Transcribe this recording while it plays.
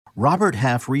Robert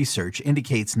Half research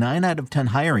indicates 9 out of 10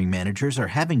 hiring managers are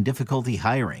having difficulty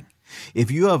hiring.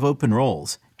 If you have open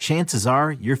roles, chances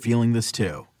are you're feeling this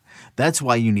too. That's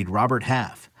why you need Robert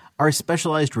Half. Our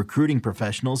specialized recruiting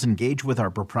professionals engage with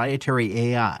our proprietary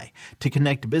AI to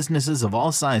connect businesses of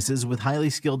all sizes with highly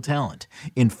skilled talent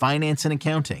in finance and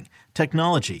accounting,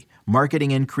 technology,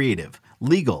 marketing and creative,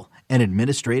 legal, and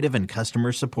administrative and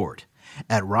customer support.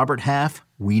 At Robert Half,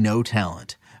 we know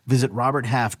talent. Visit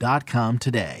roberthalf.com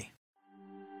today.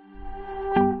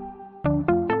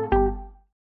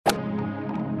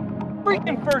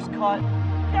 Freaking first cut.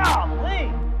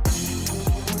 Golly.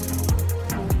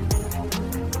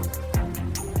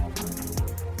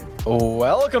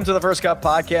 Welcome to the First Cut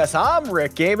Podcast. I'm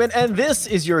Rick Gaiman, and this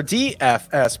is your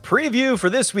DFS preview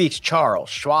for this week's Charles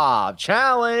Schwab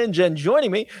Challenge. And joining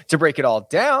me to break it all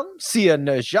down, Sia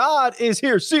Najad is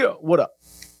here. Sia, what up?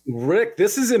 Rick,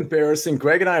 this is embarrassing.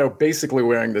 Greg and I are basically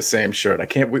wearing the same shirt.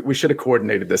 We should have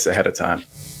coordinated this ahead of time.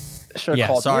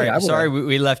 Sorry,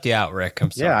 we left you out, Rick.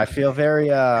 I'm sorry. Yeah, I feel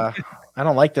very I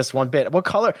don't like this one bit. What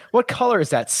color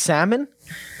is that? Salmon?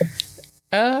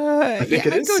 I think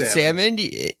it is salmon.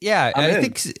 Yeah, I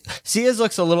think Sia's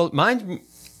looks a little. Mine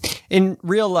in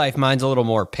real life, mine's a little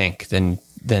more pink than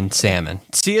salmon.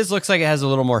 Sia's looks like it has a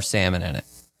little more salmon in it.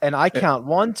 And I count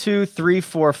 1, 2, 3,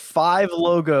 4, 5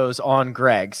 logos on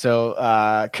Greg.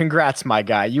 So congrats, my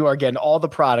guy. You are getting all the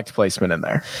product placement in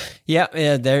there. Yeah,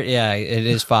 it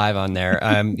is 5 on there.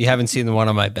 You haven't seen the one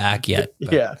on my back yet.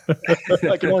 But. Yeah,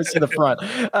 I can only see the front.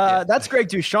 That's Greg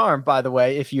Ducharme, by the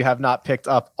way, if you have not picked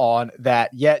up on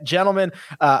that yet. Gentlemen,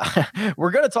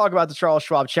 we're going to talk about the Charles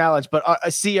Schwab Challenge, but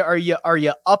Sia, are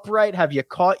you upright? Have you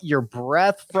caught your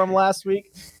breath from last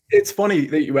week? It's funny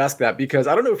that you ask that because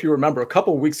I don't know if you remember a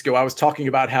couple of weeks ago, I was talking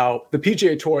about how the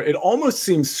PGA Tour, it almost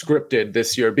seems scripted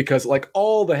this year because like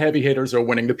all the heavy hitters are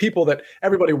winning. The people that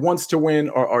everybody wants to win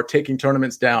are taking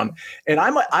tournaments down. And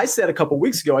I said a couple of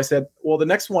weeks ago, I said, well, the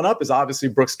next one up is obviously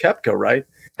Brooks Koepka, right?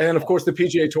 And then, of course, the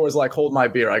PGA Tour is like, hold my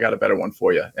beer. I got a better one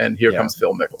for you. And here comes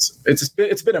Phil Mickelson.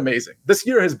 It's been amazing. This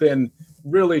year has been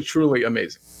really, truly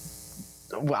amazing.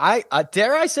 I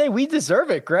dare I say we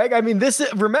deserve it, Greg. I mean,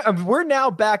 remember, we're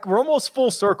now back. We're almost full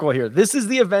circle here. This is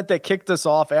the event that kicked us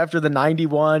off after the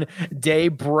 91-day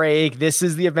break. This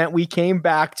is the event we came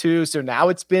back to. So now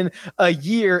it's been a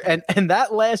year, and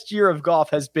that last year of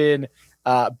golf has been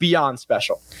beyond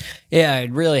special. Yeah,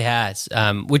 it really has,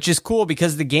 which is cool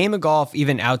because the game of golf,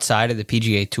 even outside of the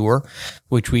PGA Tour,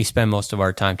 which we spend most of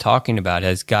our time talking about,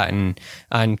 has gotten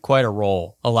on quite a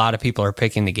roll. A lot of people are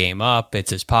picking the game up.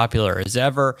 It's as popular as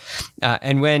ever.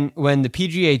 And when the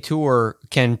PGA Tour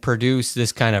can produce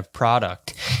this kind of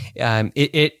product,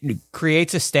 it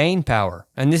creates a staying power.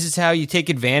 And this is how you take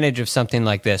advantage of something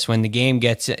like this. When the game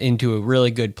gets into a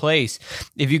really good place,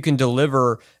 if you can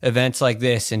deliver events like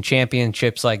this and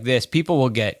championships like this, people will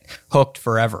get hooked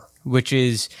forever, which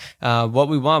is what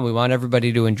we want. We want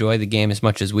everybody to enjoy the game as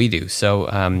much as we do. So,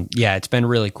 it's been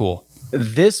really cool.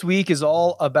 This week is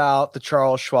all about the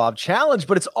Charles Schwab Challenge,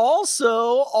 but it's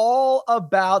also all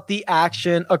about the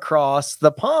action across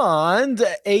the pond.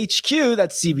 HQ,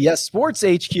 that's CBS Sports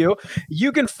HQ.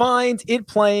 You can find it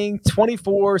playing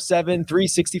 24/7,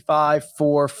 365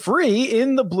 for free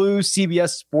in the blue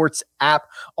CBS Sports app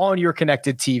on your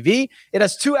connected TV. It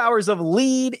has 2 hours of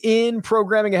lead-in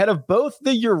programming ahead of both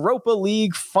the Europa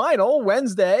League final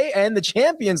Wednesday and the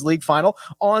Champions League final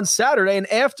on Saturday. And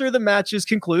after the matches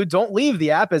conclude, don't leave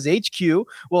the app, as HQ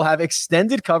will have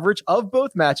extended coverage of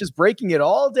both matches, breaking it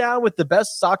all down with the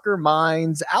best soccer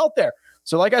minds out there.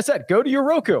 So like I said, go to your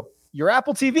Roku, your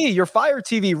Apple TV, your Fire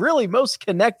TV, really most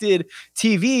connected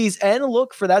TVs, and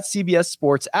look for that CBS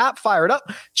Sports app. Fire it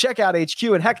up, check out HQ,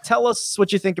 and heck, tell us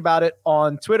what you think about it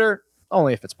on Twitter,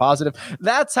 only if it's positive.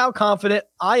 That's how confident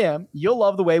I am you'll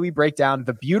love the way we break down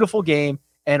the beautiful game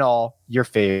and all your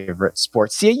favorite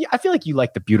sports. See, I feel like you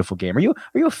like the beautiful game. Are you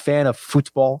a fan of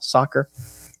football, soccer?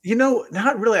 You know,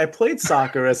 not really. I played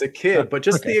soccer as a kid, but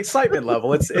just the excitement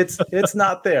level, it's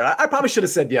not there. I probably should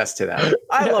have said yes to that.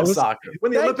 I love soccer.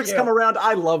 When the Olympics come around,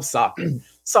 I love soccer.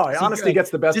 Sorry, honesty Greg, gets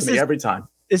the best of me every time.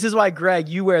 This is why, Greg,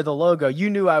 you wear the logo. You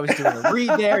knew I was doing a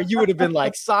read there. You would have been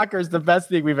like, soccer is the best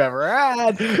thing we've ever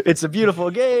had. It's a beautiful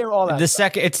game. All that.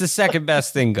 It's the second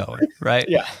best thing going, right?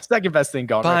 Yeah, second best thing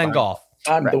going. Behind golf.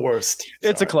 I'm the worst.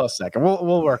 It's a close second.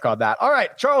 We'll work on that. All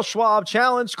right. Charles Schwab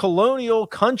Challenge, Colonial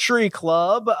Country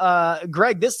Club.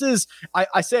 Greg, this is,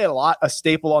 I say it a lot, a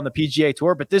staple on the PGA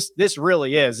Tour, but this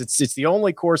really is. It's the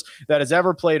only course that has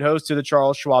ever played host to the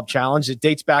Charles Schwab Challenge. It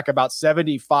dates back about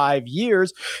 75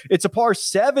 years. It's a par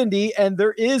 70, and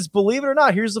there is, believe it or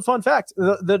not, here's the fun fact.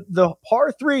 The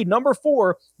par 3, number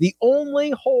 4, the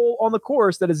only hole on the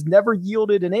course that has never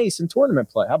yielded an ace in tournament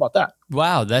play. How about that?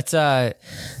 Wow, that's that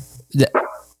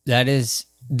is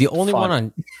the only one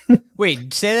on.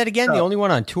 Wait, say that again. The only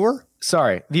one on tour.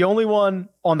 Sorry, the only one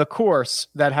on the course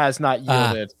that has not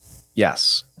yielded.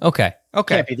 Yes. Okay.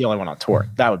 Can't be the only one on tour.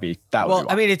 That would be. Well,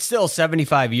 I mean, it's still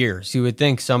 75 years. You would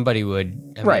think somebody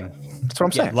would. Right. That's what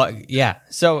I'm saying. Yeah.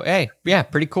 So, hey, yeah,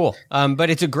 pretty cool. But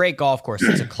it's a great golf course.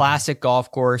 It's a classic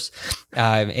golf course.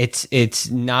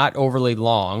 It's not overly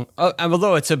long,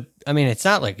 although it's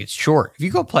not like it's short. If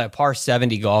you go play a par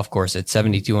 70 golf course at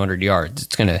 7,200 yards,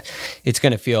 it's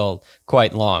gonna feel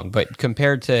quite long. But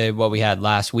compared to what we had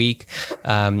last week,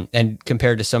 and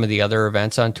compared to some of the other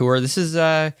events on tour, this is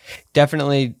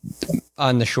definitely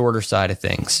on the shorter side of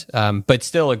things, but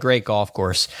still a great golf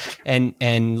course.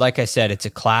 And like I said, it's a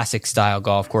classic style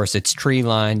golf course. It's tree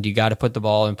lined. You got to put the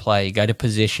ball in play. You got to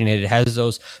position it. It has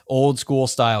those old school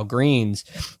style greens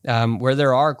where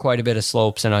there are quite a bit of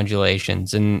slopes and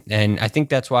undulations. And I think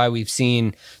that's why we've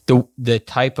seen the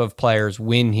type of players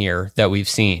win here that we've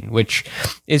seen, which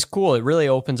is cool. It really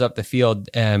opens up the field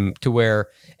to where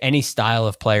any style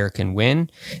of player can win.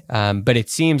 But it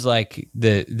seems like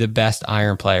the best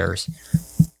iron players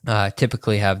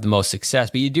typically have the most success.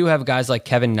 But you do have guys like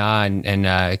Kevin Na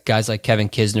and guys like Kevin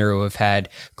Kisner who have had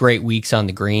great weeks on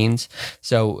the greens.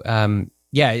 So,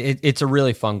 it's a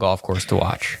really fun golf course to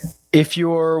watch. If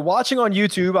you're watching on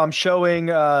YouTube, I'm showing,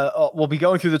 we'll be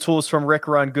going through the tools from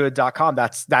rickrungood.com.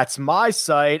 That's my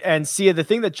site. And see, the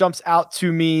thing that jumps out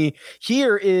to me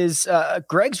here is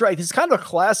Greg's right. This is kind of a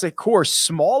classic course,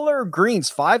 smaller greens,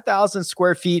 5,000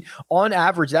 square feet on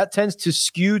average. That tends to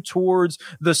skew towards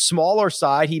the smaller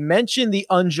side. He mentioned the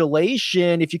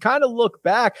undulation. If you kind of look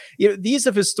back, these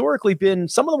have historically been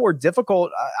some of the more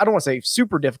difficult, I don't want to say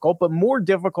super difficult, but more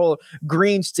difficult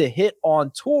greens to hit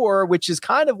on tour, which is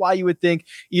kind of why you would think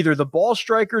either the ball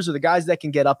strikers or the guys that can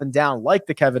get up and down, like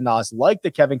the Kevin Nas, like the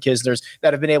Kevin Kisners,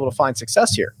 that have been able to find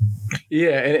success here.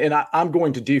 Yeah, and I'm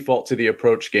going to default to the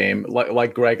approach game,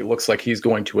 like Greg. It looks like he's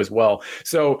going to as well.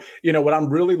 So, what I'm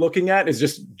really looking at is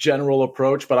just general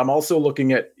approach, but I'm also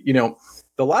looking at,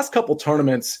 the last couple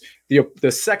tournaments,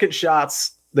 the second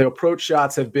shots, the approach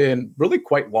shots have been really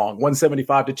quite long,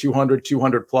 175 to 200,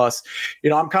 200 plus.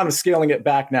 I'm kind of scaling it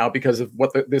back now because of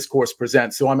what this course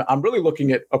presents. So I'm really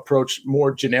looking at approach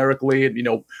more generically and,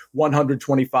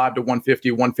 125 to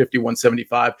 150, 150,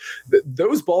 175.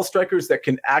 Those ball strikers that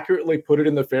can accurately put it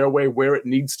in the fairway where it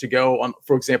needs to go on,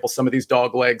 for example, some of these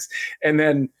dog legs, and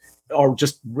then are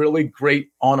just really great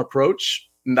on approach.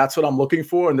 And that's what I'm looking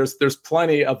for. And there's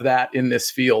plenty of that in this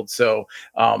field. So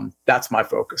that's my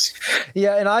focus.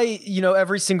 Yeah. And I,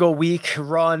 every single week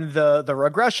run the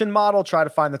regression model, try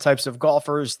to find the types of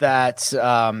golfers that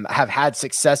have had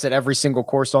success at every single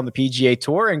course on the PGA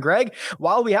Tour. And Greg,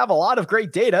 while we have a lot of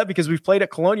great data because we've played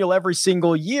at Colonial every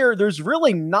single year, there's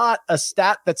really not a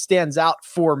stat that stands out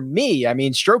for me. I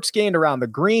mean, strokes gained around the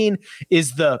green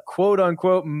is the quote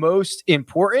unquote most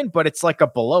important, but it's like a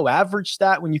below average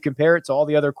stat when you compare it to all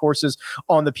the other courses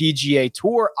on the PGA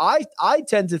Tour. I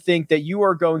tend to think that you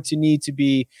are going to need to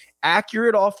be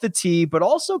accurate off the tee, but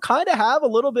also kind of have a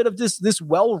little bit of this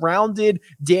well-rounded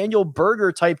Daniel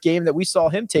Berger type game that we saw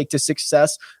him take to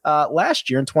success last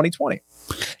year in 2020.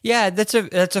 Yeah, that's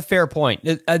a fair point.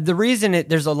 The reason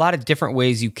there's a lot of different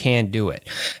ways you can do it.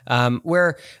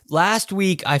 Where last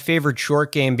week I favored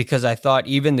short game because I thought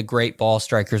even the great ball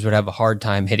strikers would have a hard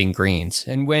time hitting greens.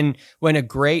 And when a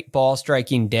great ball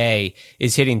striking day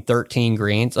is hitting 13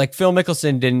 greens, like Phil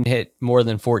Mickelson didn't hit more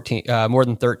than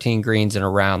 13 greens in a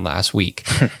round last week.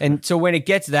 And so when it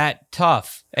gets that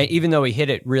tough, even though he hit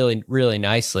it really, really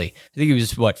nicely, I think he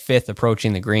was fifth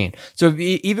approaching the green. So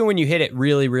even when you hit it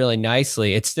really, really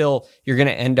nicely, it's still, you're going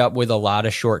to end up with a lot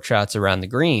of short shots around the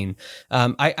green.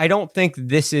 I don't think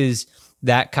this is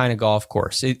that kind of golf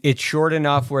course. It's short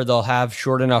enough where they'll have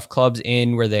short enough clubs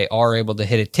in where they are able to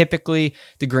hit it. Typically,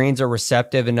 the greens are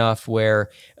receptive enough where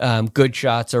good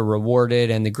shots are rewarded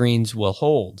and the greens will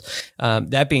hold.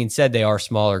 That being said, they are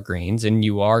smaller greens and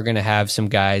you are going to have some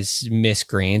guys miss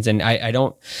greens. And I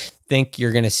don't think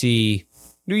you're going to see...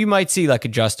 You might see like a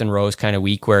Justin Rose kind of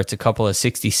week where it's a couple of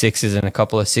 66s and a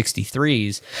couple of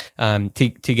 63s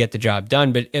to get the job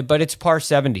done. But it's par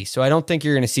 70. So I don't think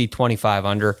you're going to see 25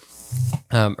 under.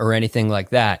 or anything like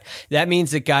that. That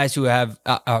means that guys who have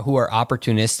who are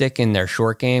opportunistic in their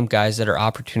short game, guys that are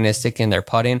opportunistic in their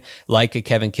putting, like a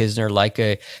Kevin Kisner, like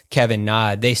a Kevin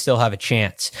Na, they still have a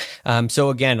chance. So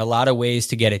again, a lot of ways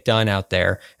to get it done out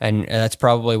there, and that's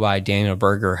probably why Daniel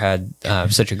Berger had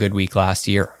such a good week last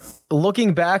year.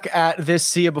 Looking back at this,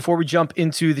 Sia, before we jump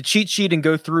into the cheat sheet and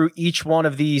go through each one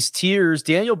of these tiers,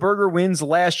 Daniel Berger wins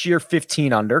last year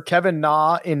 15 under. Kevin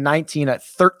Na in 19 at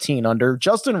 13 under.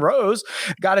 Justin Rose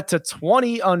got it to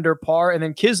 20 under par. And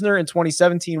then Kisner in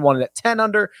 2017 won it at 10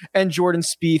 under. And Jordan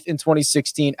Spieth in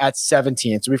 2016 at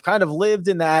 17. So we've kind of lived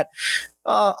in that.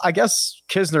 I guess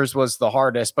Kisner's was the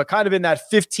hardest, but kind of in that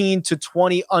 15 to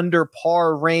 20 under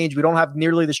par range. We don't have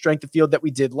nearly the strength of field that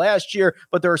we did last year,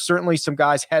 but there are certainly some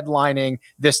guys headlining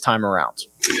this time around.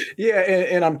 Yeah,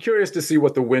 and I'm curious to see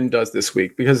what the wind does this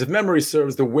week, because if memory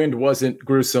serves, the wind wasn't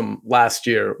gruesome last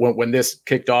year when this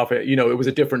kicked off. It was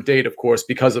a different date, of course,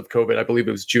 because of COVID. I believe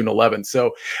it was June 11th.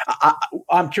 So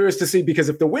I'm curious to see, because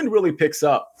if the wind really picks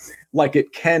up like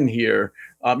it can here,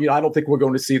 I don't think we're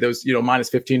going to see those, minus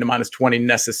 15 to minus 20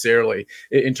 necessarily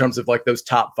in terms of like those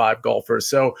top 5 golfers.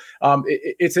 So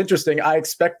it's interesting. I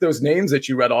expect those names that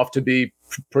you read off to be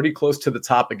pretty close to the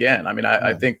top again. I mean,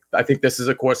 I think this is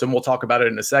a course, and we'll talk about it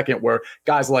in a second, where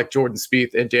guys like Jordan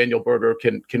Spieth and Daniel Berger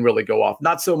can really go off.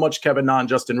 Not so much Kevin Na and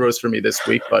Justin Rose for me this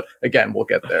week, but again, we'll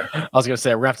get there. I was going to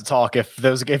say, we're going to have to talk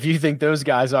if you think those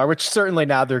guys are, which certainly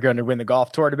now they're going to win the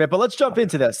golf tournament. But let's jump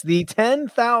into this. The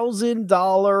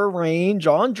 $10,000 range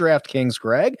on DraftKings,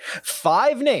 Greg.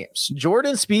 5 names.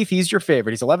 Jordan Spieth, he's your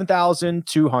favorite. He's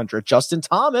 11,200. Justin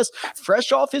Thomas,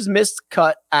 fresh off his missed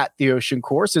cut at the Ocean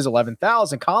Course, is 11,000.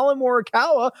 Colin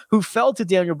Morikawa, who fell to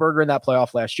Daniel Berger in that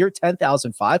playoff last year,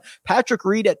 10,005. Patrick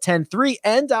Reed at 10,300,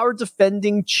 and our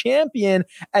defending champion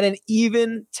at an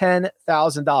even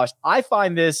 $10,000. I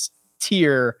find this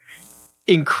tier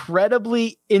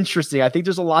incredibly interesting. I think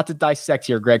there's a lot to dissect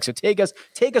here, Greg. So take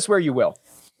us where you will.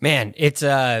 Man,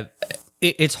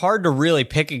 it's hard to really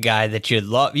pick a guy that you'd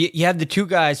love. You have the 2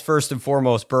 guys, first and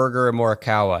foremost, Berger and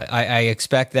Morikawa. I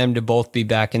expect them to both be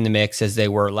back in the mix as they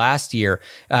were last year.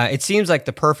 It seems like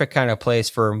the perfect kind of place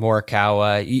for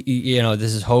Morikawa.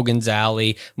 This is Hogan's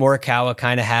alley. Morikawa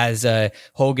kind of has a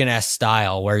Hogan-esque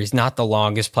style where he's not the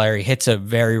longest player. He hits a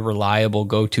very reliable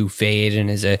go-to fade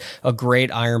and is a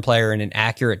great iron player and an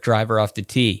accurate driver off the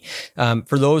tee.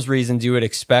 For those reasons, you would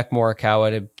expect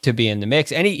Morikawa to be in the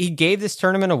mix. And he gave this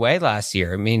tournament away last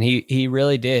year. I mean, he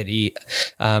really did.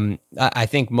 I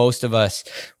think most of us,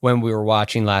 when we were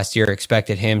watching last year,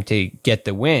 expected him to get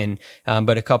the win,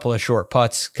 but a couple of short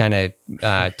putts kind of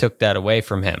took that away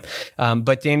from him.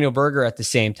 But Daniel Berger, at the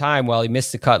same time, while he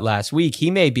missed the cut last week,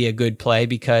 he may be a good play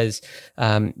because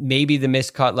maybe the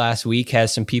missed cut last week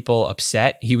has some people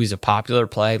upset. He was a popular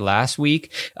play last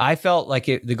week. I felt like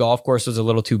the golf course was a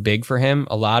little too big for him.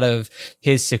 A lot of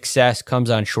his success comes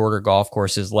on shorter golf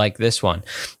courses like this one.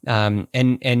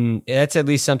 And that's at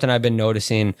least something I've been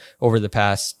noticing over the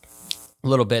past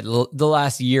little bit, the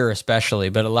last year especially,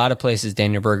 but a lot of places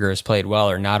Daniel Berger has played well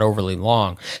are not overly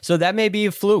long. So that may be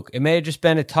a fluke. It may have just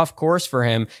been a tough course for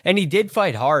him. And he did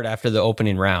fight hard after the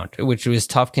opening round, which was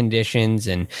tough conditions,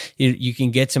 and you can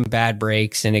get some bad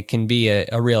breaks and it can be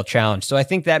a real challenge. So I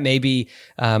think that maybe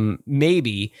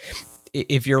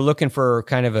if you're looking for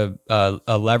kind of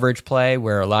a leverage play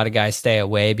where a lot of guys stay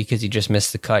away because you just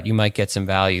missed the cut, you might get some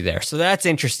value there. So that's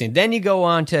interesting. Then you go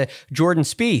on to Jordan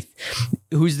Spieth,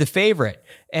 who's the favorite.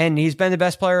 And he's been the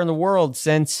best player in the world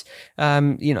since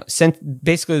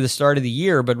basically the start of the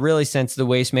year, but really since the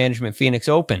Waste Management Phoenix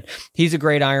Open. He's a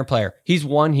great iron player. He's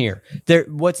won here.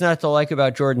 What's not to like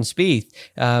about Jordan Spieth?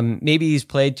 Maybe he's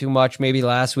played too much. Maybe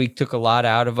last week took a lot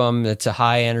out of him. It's a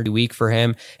high energy week for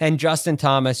him. And Justin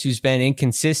Thomas, who's been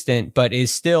inconsistent, but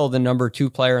is still the number 2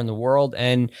 player in the world,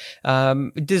 and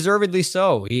deservedly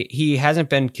so. He hasn't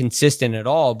been consistent at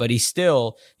all, but he's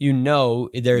still,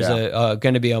 there's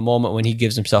going to be a moment when he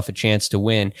gives himself a chance to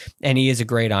win, and he is a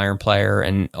great iron player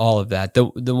and all of that.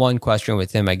 The one question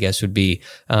with him, I guess, would be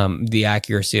the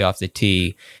accuracy off the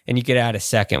tee, and you could add a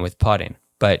second with putting.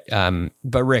 But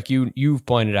Rick, you've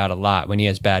pointed out a lot when he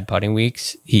has bad putting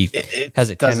weeks, he has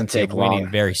a tendency of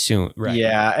winning very soon. Right?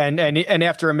 Yeah, and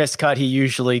after a missed cut, he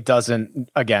usually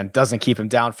doesn't keep him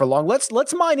down for long.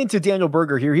 Let's mine into Daniel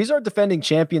Berger here. He's our defending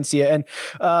champion, Sia, and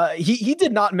he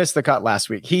did not miss the cut last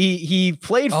week. He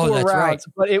played 4 rounds,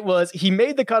 right, but he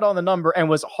made the cut on the number and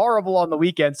was horrible on the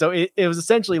weekend. So it was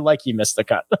essentially like he missed the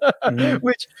cut,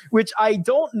 which I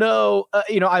don't know.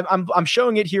 I'm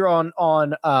showing it here on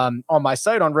my site.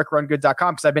 site on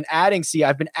rickrungood.com because I've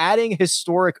been adding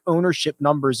historic ownership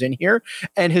numbers in here.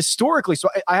 And historically, so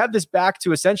I have this back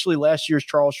to essentially last year's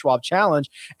Charles Schwab Challenge.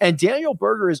 And Daniel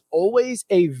Berger is always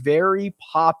a very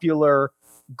popular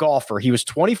golfer. He was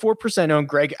 24% owned.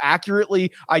 Greg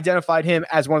accurately identified him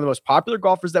as one of the most popular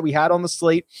golfers that we had on the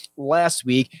slate last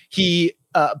week. He,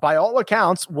 by all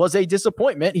accounts, was a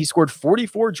disappointment. He scored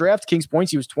 44 DraftKings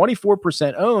points. He was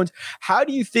 24% owned. How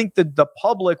do you think that the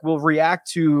public will react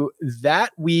to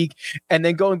that week and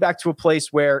then going back to a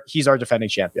place where he's our defending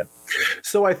champion?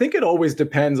 So I think it always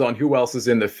depends on who else is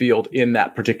in the field in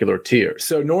that particular tier.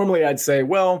 So normally I'd say,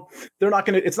 well,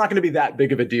 it's not going to be that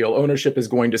big of a deal. Ownership is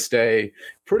going to stay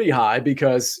pretty high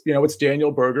because, it's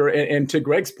Daniel Berger. And to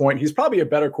Greg's point, he's probably a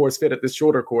better course fit at this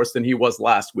shorter course than he was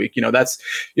last week. That's,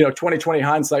 2020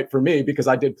 hindsight for me because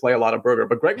I did play a lot of Berger,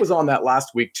 but Greg was on that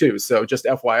last week too. So just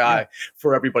FYI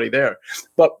for everybody there.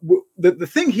 But the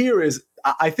thing here is,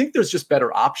 I think there's just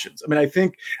better options. I mean, I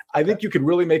think you could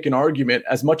really make an argument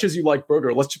as much as you like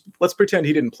Berger. Let's pretend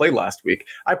he didn't play last week.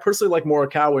 I personally like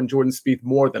Morikawa and Jordan Spieth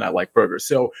more than I like Berger.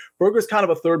 So Berger's kind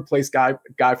of a third place guy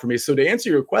for me. So to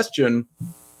answer your question,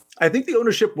 I think the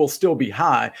ownership will still be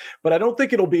high, but I don't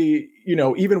think it'll be,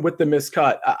 even with the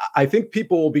miscut. I think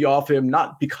people will be off him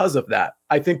not because of that.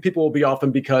 I think people will be off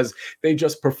him because they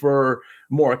just prefer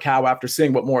Morikawa after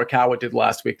seeing what Morikawa did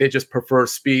last week. They just prefer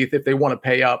Spieth if they want to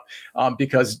pay up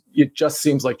because it just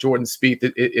seems like Jordan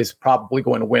Spieth is probably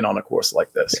going to win on a course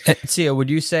like this. Sia, would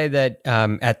you say that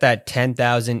at that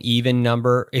 10,000 even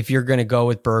number, if you're going to go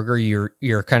with Berger,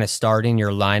 you're kind of starting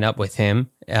your lineup with him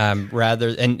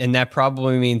rather, and that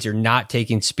probably means you're not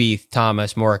taking Spieth,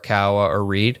 Thomas, Morikawa, or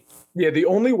Reed? Yeah, the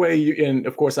only way and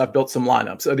of course I've built some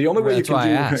lineups. So the only way you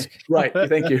can do, right?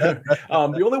 Thank you.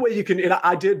 The only way you can, and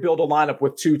I did build a lineup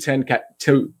with two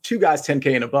guys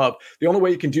 10K and above. The only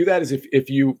way you can do that is if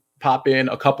you pop in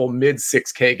a couple mid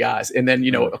 6K guys and then,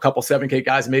 a couple 7K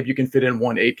guys, maybe you can fit in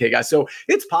one 8K guy. So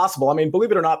it's possible. I mean,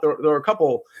 believe it or not, there are a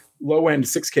couple low end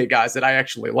 6K guys that I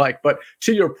actually like. But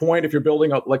to your point, if you're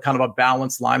building up like kind of a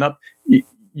balanced lineup,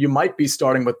 you might be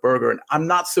starting with Berger. And I'm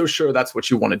not so sure that's what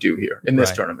you want to do here in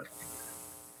this tournament.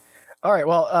 All right.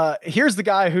 Well, here's the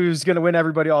guy who's going to win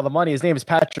everybody all the money. His name is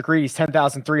Patrick Reed. He's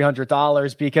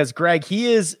 $10,300 because, Greg,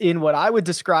 he is in what I would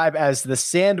describe as the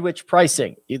sandwich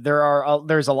pricing.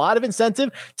 There's a lot of incentive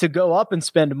to go up and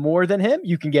spend more than him.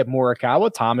 You can get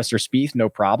Morikawa, Thomas, or Spieth, no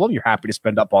problem. You're happy to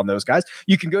spend up on those guys.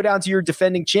 You can go down to your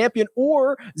defending champion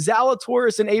or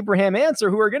Zalatoris and Abraham Answer,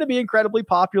 who are going to be incredibly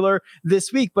popular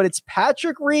this week. But it's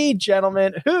Patrick Reed,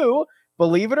 gentlemen, who,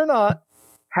 believe it or not,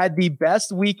 had the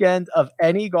best weekend of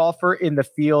any golfer in the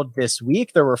field this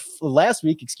week. Last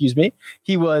week,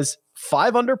 he was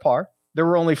 5 under par. There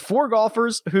were only 4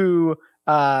 golfers who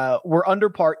were under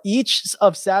par each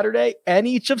of Saturday and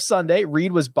each of Sunday.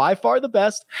 Reed was by far the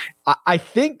best. I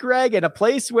think, Greg, in a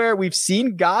place where we've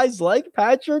seen guys like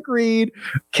Patrick Reed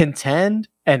contend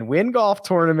and win golf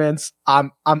tournaments,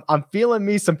 I'm feeling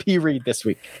me some P. Reed this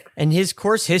week. And his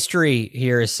course history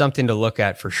here is something to look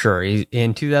at for sure.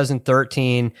 In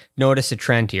 2013, notice a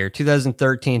trend here.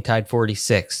 2013 tied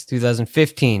 46th.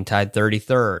 2015 tied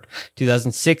 33rd.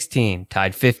 2016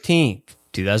 tied 15th.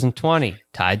 2020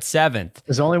 tied 7th.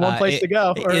 There's only one place to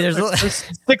go. There's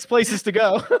 6 places to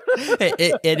go.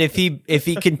 And if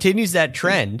he continues that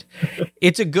trend,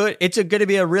 it's going to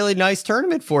be a really nice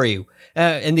tournament for you.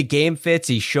 And the game fits.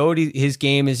 He showed his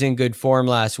game is in good form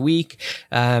last week,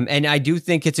 and I do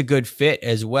think it's a good fit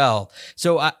as well.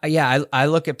 So I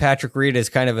look at Patrick Reed as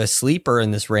kind of a sleeper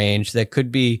in this range that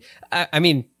could be. I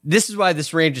mean, this is why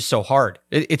this range is so hard.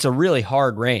 It's a really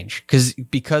hard range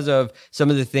because of some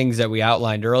of the things that we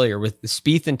outlined earlier with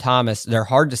Spieth and Thomas. They're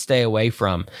hard to stay away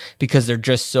from because they're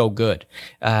just so good.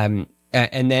 And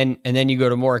then you go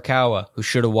to Morikawa, who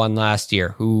should have won last year,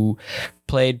 who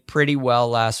played pretty well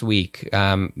last week.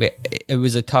 It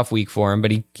was a tough week for him,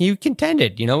 but he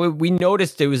contended. We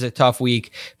noticed it was a tough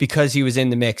week because he was in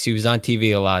the mix. He was on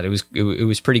TV a lot. It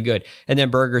was pretty good. And then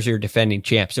Berger's your defending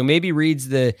champ. So maybe Reed's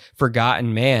the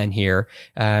forgotten man here.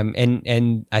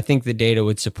 And I think the data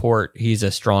would support he's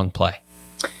a strong play.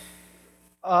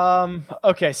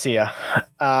 Okay, Sia.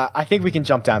 I think we can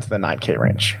jump down to the 9K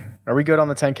range. Are we good on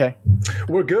the 10K?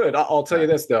 We're good. I'll tell you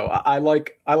this though. I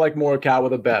like Morikawa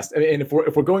the best. And if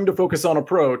we're going to focus on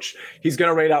approach, he's going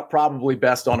to rate out probably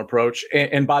best on approach.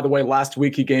 And by the way, last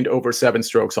week he gained over 7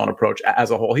 strokes on approach as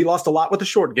a whole. He lost a lot with the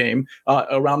short game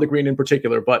around the green in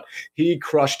particular, but he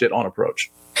crushed it on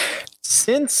approach.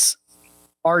 Since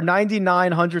our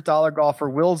 $9,900 golfer,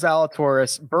 Will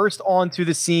Zalatoris, burst onto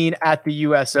the scene at the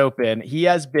U.S. Open, he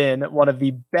has been one of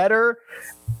the better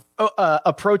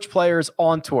approach players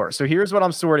on tour. So here's what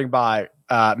I'm sorting by,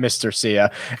 Mr. Sia.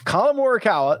 Colin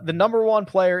Morikawa, the number one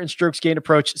player in strokes gained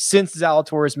approach since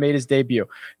Zalatoris made his debut.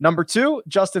 Number 2,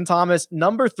 Justin Thomas.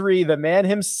 Number 3, the man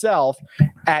himself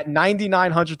at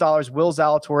 $9,900, Will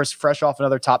Zalatoris, fresh off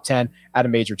another top 10 at a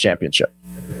major championship.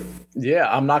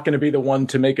 Yeah, I'm not going to be the one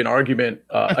to make an argument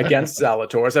against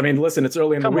Zalatoris. I mean, listen, it's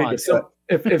early in the week.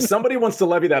 If somebody wants to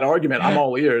levy that argument, I'm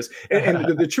all ears.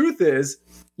 And the truth is,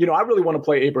 I really want to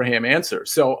play Abraham Answer.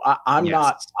 So I'm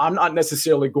not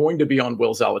necessarily going to be on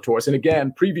Will Zalatoris. And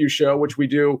again, preview show, which we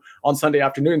do on Sunday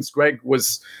afternoons, Greg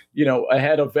was,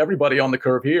 ahead of everybody on the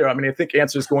curve here. I mean, I think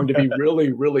Answer is going to be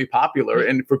really, really popular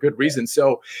and for good reason.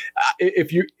 So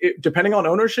depending on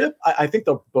ownership, I think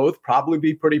they'll both probably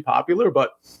be pretty popular,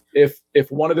 but if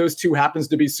one of those two happens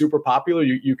to be super popular,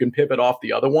 you can pivot off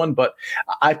the other one. But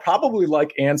I probably like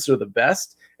Answer the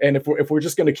best. And if we're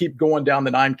just going to keep going down the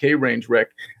 9K range,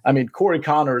 Rick, I mean, Corey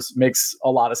Connors makes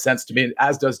a lot of sense to me,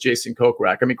 as does Jason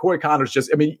Kokrak. I mean, Corey Connors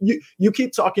you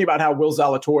keep talking about how Will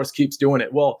Zalatoris keeps doing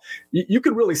it. Well, you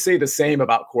could really say the same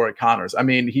about Corey Connors. I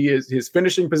mean, his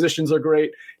finishing positions are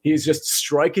great. He's just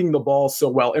striking the ball so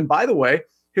well. And by the way,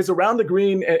 his around the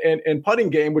green and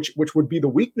putting game, which would be the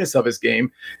weakness of his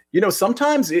game,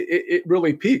 sometimes it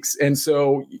really peaks. And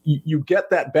so you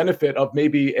get that benefit of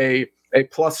maybe a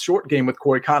plus short game with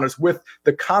Corey Connors with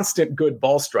the constant good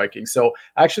ball striking. So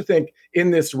I actually think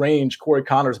in this range, Corey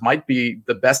Connors might be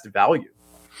the best value.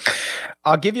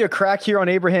 I'll give you a crack here on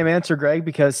Abraham Answer, Greg,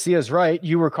 because Sia's right.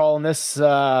 You were calling this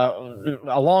a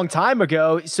long time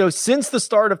ago. So since the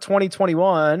start of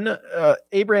 2021,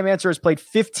 Abraham Answer has played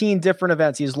 15 different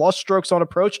events. He has lost strokes on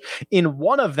approach in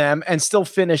one of them and still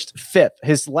finished 5th.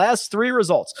 His last 3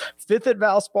 results: 5th at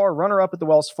Valspar, runner-up at the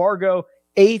Wells Fargo,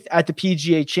 8th at the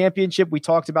PGA Championship. We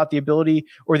talked about the ability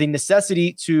or the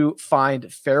necessity to find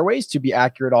fairways, to be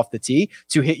accurate off the tee,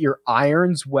 to hit your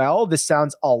irons well. This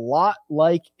sounds a lot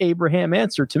like Abraham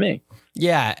Answer to me.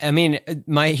 Yeah, I mean,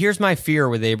 here's my fear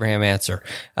with Abraham Answer.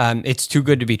 It's too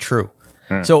good to be true.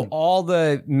 So all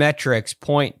the metrics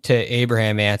point to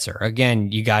Abraham Answer. Again,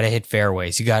 you got to hit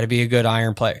fairways. You got to be a good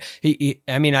iron player.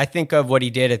 I think of what he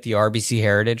did at the RBC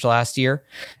Heritage last year,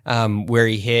 where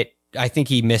I think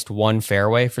he missed one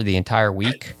fairway for the entire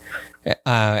week.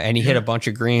 And he hit a bunch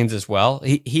of greens as well.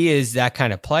 He is that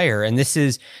kind of player. And this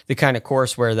is the kind of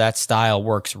course where that style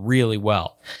works really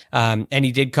well. And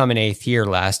he did come in 8th here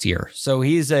last year. So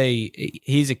he's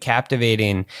a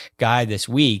captivating guy this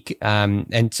week.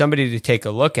 And somebody to take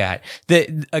a look at.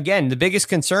 The biggest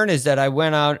concern is that I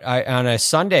went out on a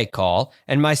Sunday call,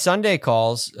 and my Sunday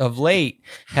calls of late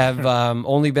have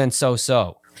only been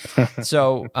so-so.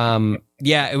 So,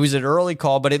 it was an early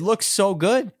call, but it looks so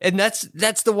good. And that's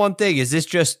the one thing. Is this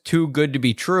just too good to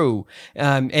be true?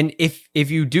 And if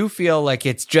you do feel like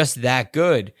it's just that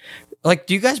good, like,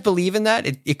 do you guys believe in that?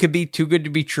 It could be too good to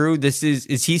be true.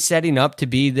 Is he setting up to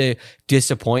be the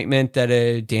disappointment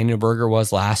that Daniel Berger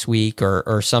was last week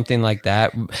or something like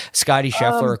that? Scotty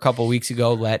Scheffler a couple of weeks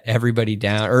ago let everybody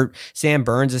down, or Sam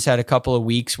Burns has had a couple of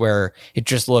weeks where it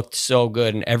just looked so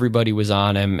good and everybody was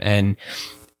on him and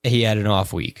he had an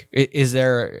off week. Is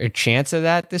there a chance of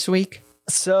that this week?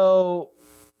 So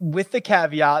with the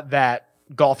caveat that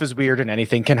golf is weird and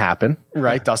anything can happen,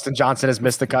 right? Dustin Johnson has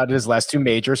missed the cut in his last 2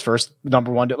 majors, first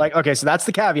number 1. Okay, so that's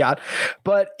the caveat.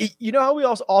 But you know how we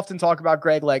also often talk about,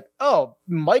 Greg, like, oh,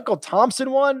 Michael Thompson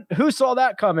won? Who saw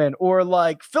that coming? Or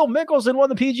like Phil Mickelson won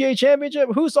the PGA Championship?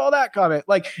 Who saw that coming?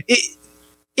 Like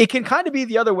it can kind of be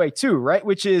the other way too, right?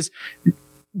 Which is,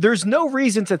 there's no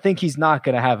reason to think he's not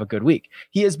going to have a good week.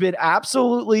 He has been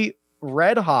absolutely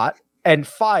red hot and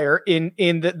fire in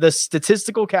the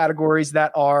statistical categories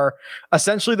that are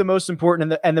essentially the most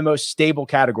important and the most stable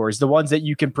categories, the ones that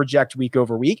you can project week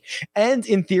over week. And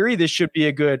in theory, this should be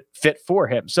a good fit for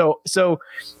him. So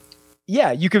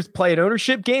yeah, you could play an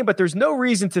ownership game, but there's no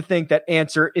reason to think that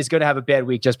Answer is going to have a bad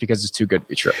week just because it's too good to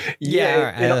be true.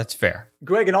 Yeah, that's fair.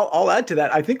 Greg, and I'll add to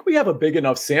that. I think we have a big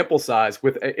enough sample size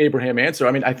with Abraham Answer.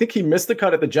 I mean, I think he missed the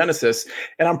cut at the Genesis,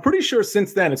 and I'm pretty sure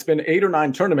since then it's been 8 or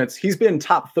 9 tournaments. He's been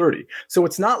top 30. So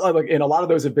it's not like, and a lot of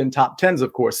those have been top 10s,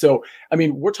 of course. So, I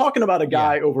mean, we're talking about a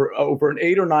guy over an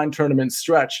 8 or 9 tournament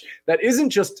stretch that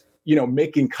isn't just,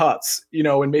 making cuts,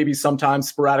 and maybe sometimes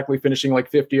sporadically finishing like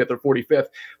 50th or 45th.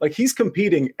 Like, he's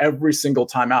competing every single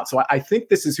time out. So I think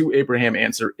this is who Abraham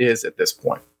Answer is at this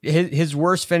point. His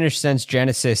worst finish since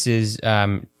Genesis is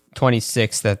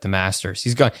 26th at the Masters.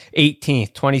 He's gone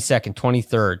 18th, 22nd,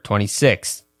 23rd,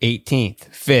 26th, 18th,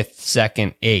 5th,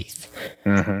 2nd, 8th.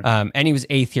 Mm-hmm. And he was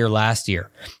 8th here last year.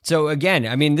 So again,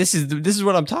 I mean, this is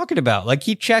what I'm talking about. Like,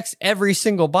 he checks every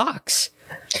single box.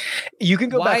 You can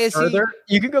go back further.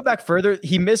 You can go back further.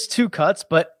 He missed 2 cuts,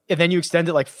 and then you extend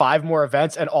it like 5 more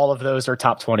events, and all of those are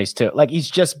top 20s too. Like, he's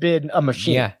just been a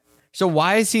machine. Yeah. So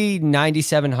why is he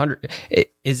 9,700?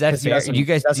 Is that fair? Do you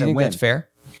think that's fair?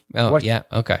 Oh, yeah.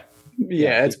 Okay.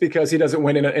 Yeah, it's because he doesn't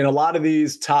win in a lot of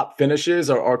these top finishes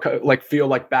are like feel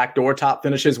like backdoor top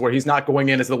finishes where he's not going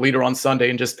in as the leader on Sunday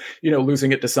and just,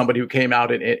 losing it to somebody who came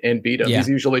out and beat him. Yeah. He's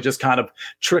usually just kind of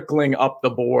trickling up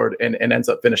the board and ends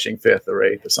up finishing 5th or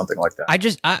 8th or something like that.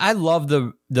 I love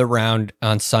the round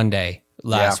on Sunday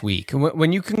last week.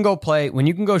 When you can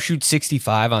go shoot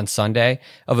 65 on Sunday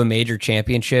of a major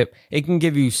championship, it can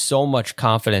give you so much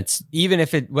confidence, even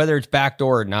if whether it's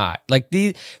backdoor or not. Like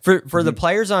for the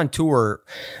players on tour,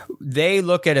 they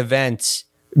look at events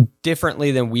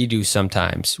differently than we do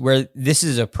sometimes, where this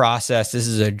is a process, this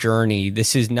is a journey,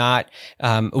 this is not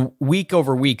week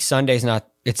over week. Sunday's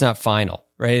it's not final.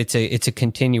 Right, it's a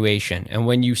continuation, and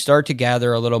when you start to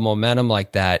gather a little momentum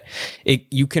like that,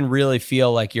 you can really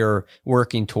feel like you're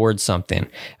working towards something,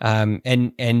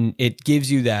 and it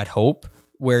gives you that hope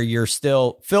where you're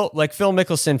still Phil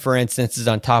Mickelson, for instance, is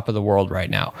on top of the world right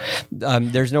now.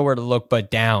 There's nowhere to look but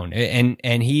down,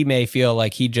 and he may feel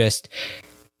like he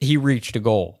reached a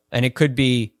goal, and it could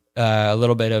be a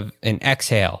little bit of an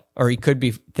exhale, or he could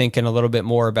be thinking a little bit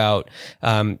more about.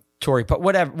 Tory, but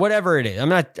whatever it is,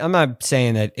 I'm not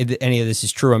saying that any of this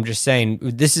is true. I'm just saying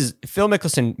Phil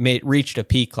Mickelson reached a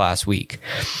peak last week,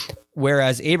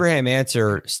 whereas Abraham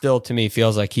Answer still to me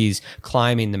feels like he's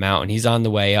climbing the mountain. He's on the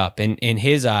way up, and in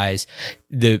his eyes,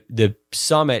 the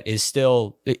summit is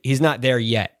still, he's not there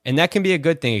yet, and that can be a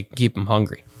good thing. It can keep him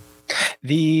hungry.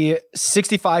 The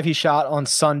 65 he shot on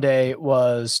Sunday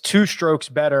was 2 strokes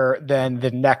better than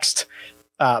the next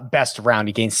best round.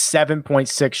 He gained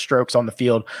 7.6 strokes on the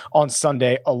field on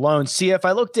Sunday alone. See, if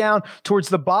I look down towards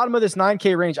the bottom of this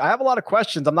 9K range, I have a lot of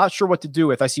questions I'm not sure what to do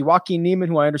with. I see Joaquin Niemann,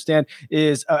 who I understand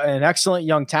is an excellent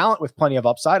young talent with plenty of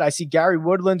upside. I see Gary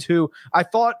Woodland, who I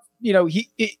thought,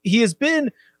 he has been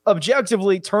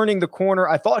objectively turning the corner.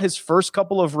 I thought his first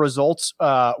couple of results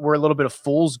were a little bit of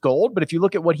fool's gold, but if you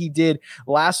look at what he did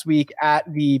last week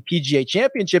at the PGA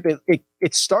Championship,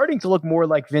 it's starting to look more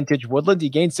like vintage Woodland. He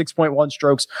gained 6.1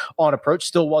 strokes on approach.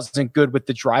 Still wasn't good with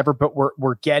the driver, but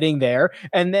we're getting there.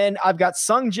 And then I've got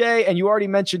Sung Jae, and you already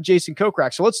mentioned Jason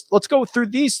Kokrak. So let's go through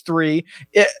these 3.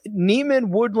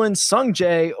 Niemann, Woodland, Sung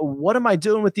Jae. What am I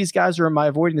doing with these guys, or am I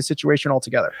avoiding the situation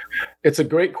altogether? It's a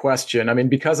great question. I mean,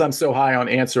 because I'm so high on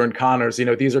Answer and Connors,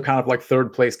 these are kind of like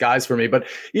 3rd place guys for me. But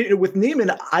with Niemann,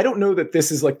 I don't know that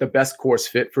this is like the best course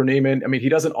fit for Niemann. I mean, he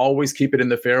doesn't always keep it in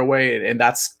the fairway, and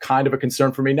that's kind of a concern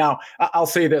for me. Now, I'll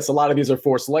say this, a lot of these are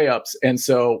forced layups, and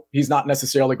so he's not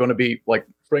necessarily going to be like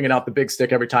bringing out the big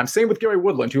stick every time. Same with Gary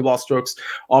Woodland, who lost strokes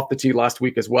off the tee last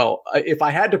week as well. If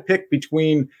I had to pick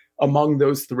between among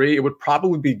those 3, it would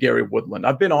probably be Gary Woodland.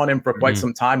 I've been on him for quite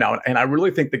some time now, and I really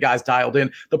think the guy's dialed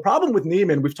in. The problem with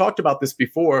Niemann, we've talked about this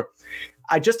before,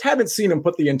 I just haven't seen him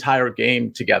put the entire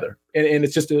game together. And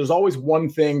it's just, there's always one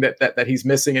thing that he's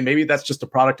missing, and maybe that's just a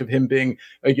product of him being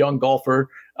a young golfer.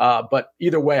 But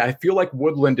either way, I feel like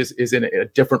Woodland is in a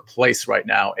different place right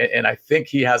now, and I think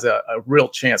he has a real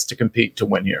chance to compete to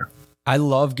win here. I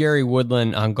love Gary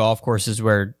Woodland on golf courses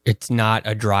where it's not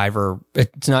driver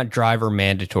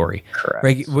mandatory. Correct.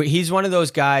 Right? He's one of those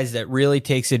guys that really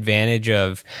takes advantage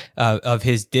of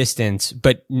his distance,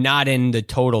 but not in the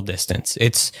total distance.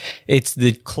 It's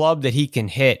the club that he can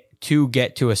hit to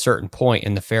get to a certain point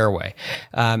in the fairway.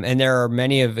 And there are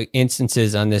many of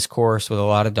instances on this course with a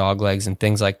lot of dog legs and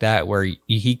things like that where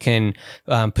he can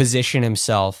position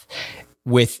himself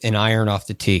with an iron off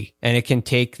the tee, and it can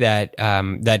take that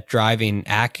driving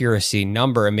accuracy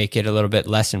number and make it a little bit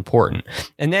less important.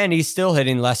 And then he's still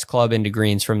hitting less club into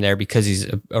greens from there because he's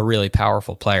a really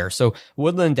powerful player. So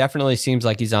Woodland definitely seems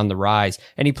like he's on the rise,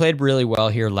 and he played really well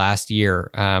here last year,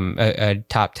 a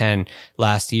top 10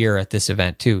 last year at this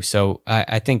event too. So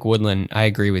I think Woodland, I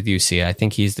agree with you, Sia. I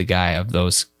think he's the guy of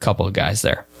those couple of guys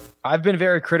there. I've been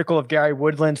very critical of Gary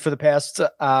Woodland for the past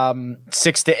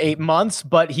 6 to 8 months,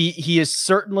 but he is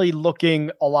certainly looking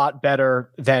a lot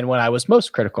better than when I was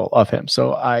most critical of him.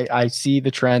 So I see the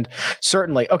trend,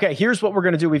 certainly. Okay, here's what we're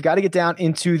going to do. We've got to get down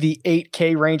into the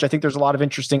 8K range. I think there's a lot of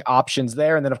interesting options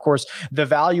there. And then, of course, the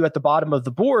value at the bottom of the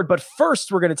board. But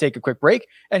first, we're going to take a quick break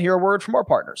and hear a word from our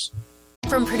partners.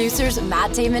 From producers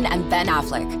Matt Damon and Ben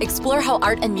Affleck, explore how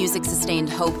art and music sustained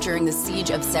hope during the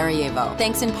siege of Sarajevo,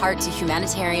 thanks in part to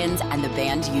humanitarians and the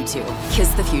band U2. Kiss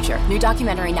the Future. New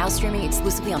documentary now streaming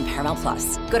exclusively on Paramount+.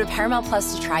 Go to Paramount+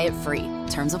 to try it free.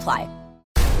 Terms apply.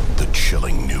 The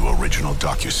chilling new original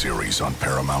docuseries on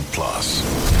Paramount Plus.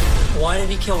 Why did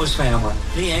he kill his family?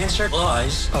 The answer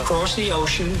lies across the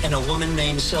ocean in a woman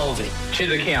named Sylvie.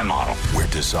 She's a Can model. Where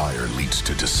desire leads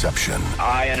to deception.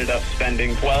 I ended up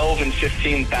spending $12,000 and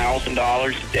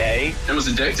 $15,000 a day. It was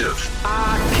addictive.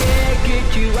 I can't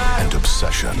get you out. And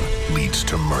obsession leads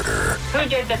to murder. Who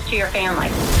did this to your family?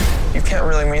 You can't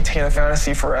really maintain a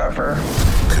fantasy forever.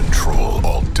 Control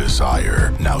Alt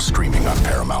Desire. Now streaming on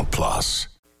Paramount Plus.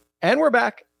 And we're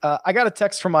back. I got a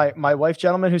text from my wife,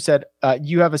 gentleman, who said,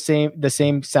 "You have the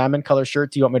same salmon color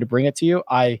shirt. Do you want me to bring it to you?"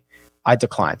 I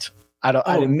declined. I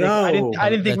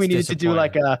didn't think we needed to do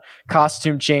like a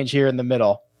costume change here in the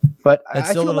middle. But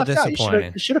that's I feel a little left out.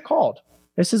 disappointing. You should have called.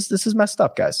 This is messed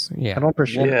up, guys. Yeah, I don't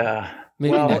appreciate it. Yeah.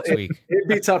 Maybe next week. It'd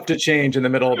be tough to change in the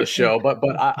middle of the show, but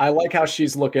I like how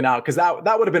she's looking out, because that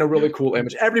would have been a really cool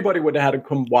image. Everybody would have had to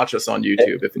come watch us on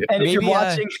YouTube.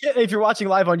 If you're watching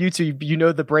live on YouTube, you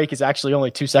know the break is actually only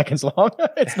 2 seconds long.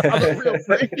 It's not a real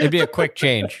break. It'd be a quick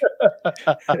change.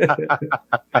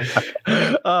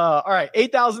 All right,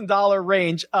 $8,000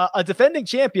 range. A defending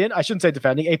champion, I shouldn't say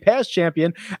defending, a past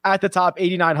champion at the top,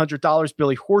 $8,900.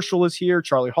 Billy Horschel is here.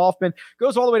 Charlie Hoffman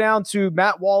goes all the way down to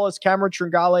Matt Wallace, Cameron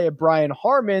Tringale, and Brian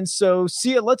Harmon. So,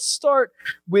 Sia, let's start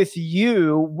with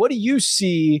you. What do you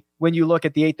see when you look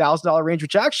at the $8,000 range,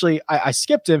 which actually, I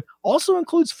skipped him, also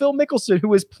includes Phil Mickelson,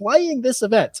 who is playing this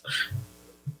event?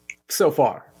 So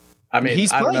far. I mean,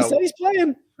 he's playing. He said he's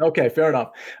playing. Okay, fair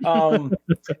enough.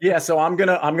 Yeah, so I'm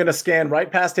gonna scan right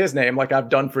past his name like I've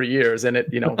done for years, and it,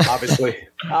 obviously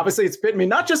it's bitten me.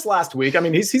 Not just last week. I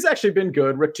mean, he's actually been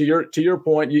good. Rick, to your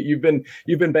point, you've been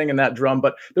banging that drum,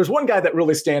 but there's one guy that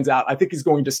really stands out. I think he's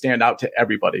going to stand out to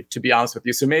everybody, to be honest with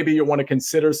you. So maybe you want to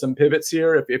consider some pivots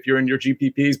here if you're in your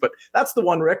GPPs, but that's the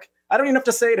one, Rick. I don't even have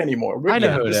to say it anymore. Rick, I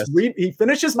know who it is. He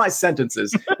finishes my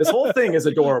sentences. This whole thing is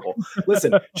adorable.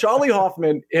 Listen, Charlie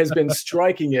Hoffman has been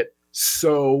striking it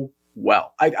so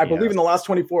well. I believe in the last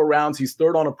 24 rounds, he's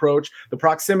third on approach. The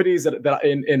proximities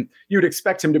and you'd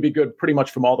expect him to be good pretty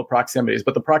much from all the proximities,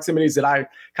 but the proximities that I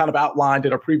kind of outlined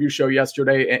in a preview show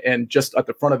yesterday and just at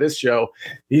the front of this show,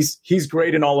 he's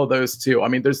great in all of those too. I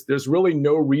mean, there's really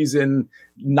no reason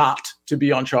not to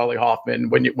be on Charlie Hoffman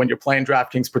when you're playing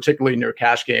DraftKings, particularly in your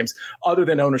cash games, other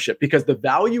than ownership, because the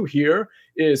value here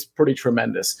is pretty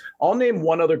tremendous. I'll name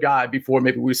one other guy before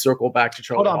maybe we circle back to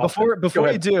Charlie. Hold on, Hoffman. before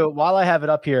you do, while I have it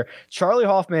up here, Charlie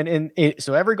Hoffman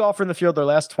so every golfer in the field, their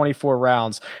last 24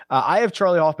 rounds, I have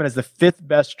Charlie Hoffman as the 5th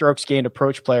best strokes gained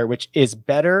approach player, which is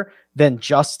better than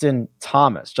Justin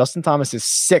Thomas. Justin Thomas is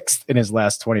 6th in his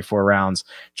last 24 rounds.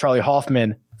 Charlie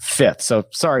Hoffman 5th. So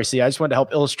sorry, I just wanted to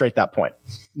help illustrate that point.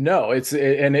 No,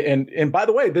 and by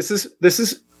the way, this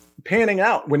is panning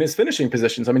out when his finishing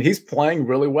positions. I mean, he's playing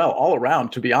really well all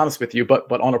around, to be honest with you, but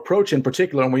on approach in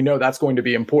particular, and we know that's going to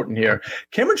be important here.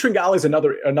 Cameron Tringale is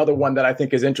another one that I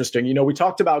think is interesting. We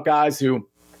talked about guys who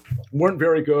weren't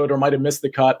very good or might have missed the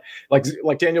cut, like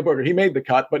Daniel Berger. He made the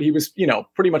cut, but he was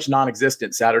pretty much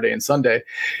non-existent Saturday and Sunday.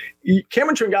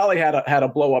 Cameron Tringale had a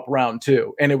blow up round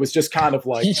too, and it was just kind of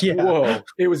like whoa.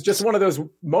 It was just one of those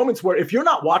moments where if you're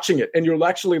not watching it and you're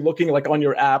actually looking like on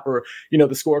your app or the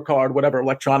scorecard, whatever,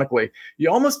 electronically, you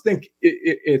almost think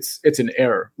it's an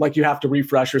error, like you have to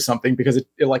refresh or something, because it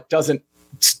like doesn't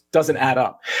add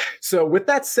up. So with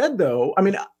that said, though, I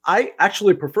mean, I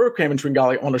actually prefer Cameron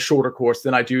Tringale on a shorter course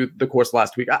than I do the course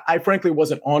last week. I frankly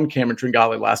wasn't on Cameron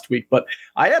Tringale last week, but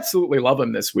I absolutely love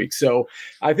him this week. So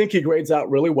I think he grades out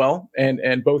really well,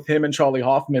 and both him and Charlie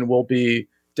Hoffman will be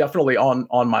definitely on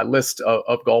my list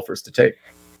of golfers to take.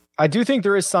 I do think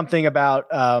there is something about,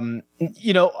 and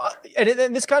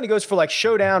this kind of goes for like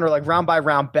showdown or like round by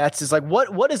round bets, is like,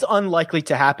 what is unlikely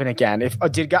to happen again? If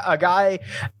did a guy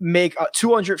make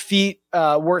 200 feet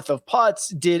worth of putts?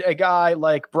 Did a guy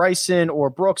like Bryson or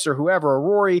Brooks or whoever, or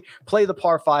Rory, play the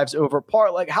par fives over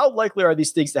par? Like, how likely are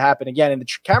these things to happen again? And the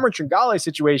Cameron Tringale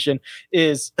situation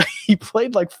is he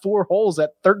played like 4 holes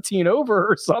at 13 over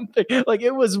or something. Like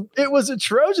it was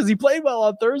atrocious. He played well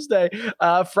on Thursday.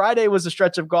 Friday was a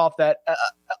stretch of golf that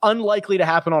unlikely to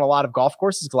happen on a lot of golf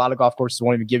courses. A lot of golf courses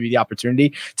won't even give you the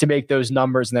opportunity to make those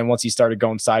numbers. And then once he started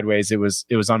going sideways, it was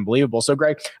unbelievable. So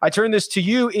Greg, I turn this to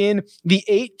you in the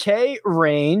 8K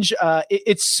range.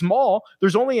 It's small.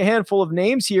 There's only a handful of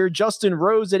names here. Justin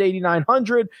Rose at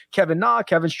 8,900, Kevin Na,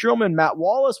 Kevin Streelman, Matt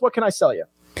Wallace. What can I sell you?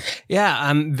 Yeah,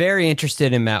 I'm very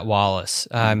interested in Matt Wallace.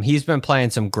 He's been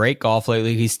playing some great golf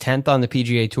lately. He's 10th on the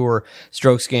PGA Tour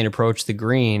strokes gained approach the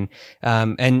green.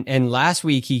 And last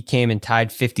week he came and tied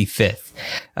 55th.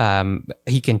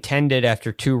 He contended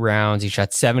after 2 rounds. He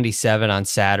shot 77 on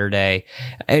Saturday.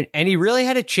 And he really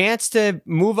had a chance to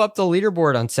move up the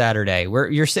leaderboard on Saturday, where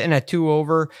you're sitting at 2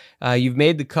 over. You've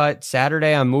made the cut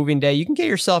Saturday on moving day. You can get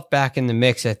yourself back in the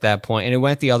mix at that point, and it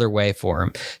went the other way for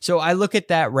him. So I look at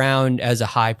that round as a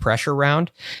high pressure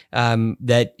round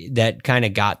that kind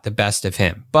of got the best of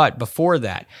him. But before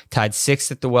that, tied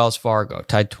 6th at the Wells Fargo,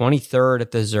 tied 23rd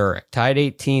at the Zurich, tied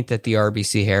 18th at the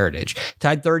RBC Heritage,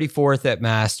 tied 34th at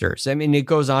Masters. I mean, it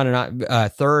goes on and on.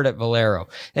 3rd at Valero,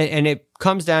 and it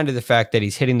comes down to the fact that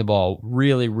he's hitting the ball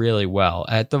really, really well.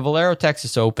 At the Valero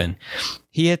Texas Open,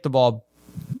 he hit the ball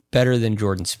better than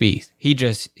Jordan Spieth.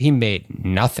 He made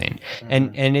nothing.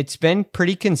 And it's been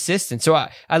pretty consistent. So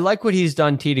I like what he's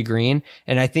done tee to green,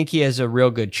 and I think he has a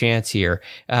real good chance here.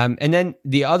 And then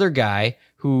the other guy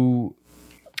who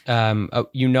I'm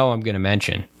going to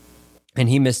mention, and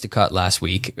he missed a cut last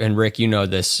week. And Rick, you know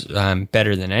this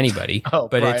better than anybody. But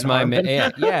Brian it's my man.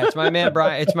 Yeah, it's my man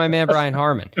Brian. It's my man Brian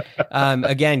Harmon.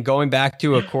 Again, going back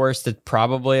to a course that's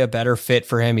probably a better fit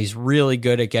for him. He's really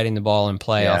good at getting the ball in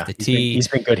play off the tee. He's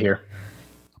been good here.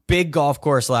 Big golf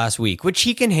course last week, which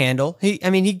he can handle. He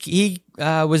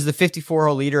was the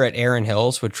 54-hole leader at Erin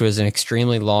Hills, which was an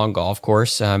extremely long golf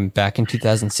course back in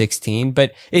 2016.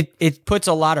 But it puts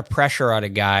a lot of pressure on a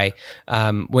guy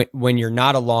when you're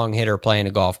not a long hitter playing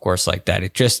a golf course like that.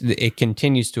 It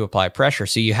continues to apply pressure,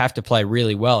 so you have to play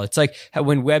really well. It's like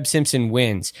when Webb Simpson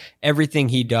wins, everything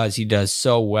he does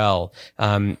so well,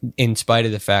 in spite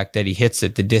of the fact that he hits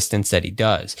it the distance that he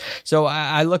does. So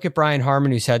I look at Brian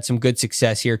Harmon, who's had some good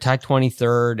success here, tied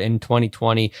 23rd in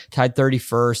 2020, tied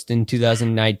 31st in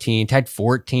 2019, tied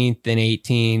 14th in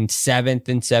 18, 7th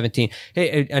in 17,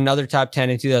 another top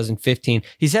 10 in 2015.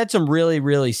 He's had some really,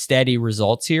 really steady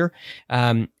results here.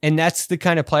 And that's the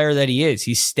kind of player that he is.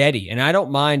 He's steady. And I don't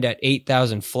mind at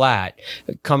 8,000 flat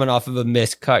coming off of a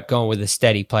missed cut going with a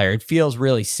steady player. It feels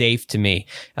really safe to me.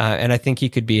 And I think he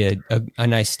could be a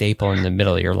nice staple in the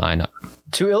middle of your lineup.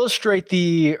 To illustrate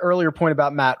the earlier point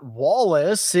about Matt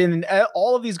Wallace, in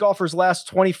all of these golfers' last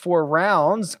 24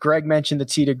 rounds, Greg mentioned the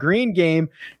tee to green game.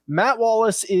 Matt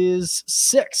Wallace is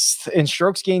 6th in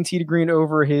strokes gained tee to green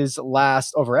over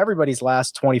everybody's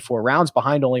last 24 rounds,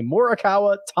 behind only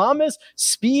Morikawa, Thomas,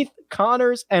 Spieth,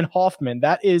 Connors, and Hoffman.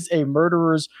 That is a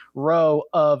murderer's row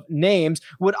of names.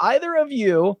 Would either of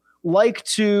you like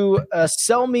to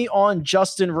sell me on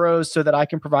Justin Rose so that I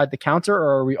can provide the counter,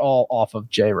 or are we all off of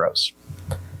J Rose?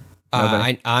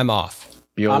 I'm off.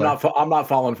 Bueller. I'm not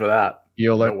falling for that.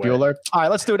 Bueller. All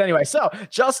right, let's do it anyway. So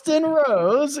Justin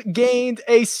Rose gained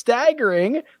a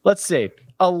staggering, let's see,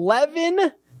 11.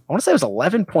 I want to say it was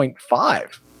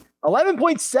 11.5.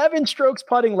 11.7 strokes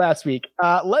putting last week.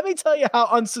 Let me tell you how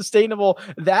unsustainable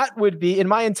that would be. In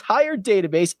my entire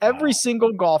database, every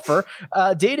single golfer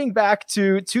dating back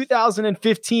to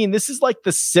 2015, this is like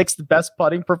the 6th best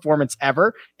putting performance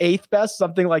ever, 8th best,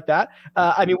 something like that.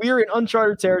 We are in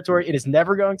uncharted territory. It is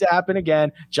never going to happen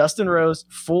again. Justin Rose,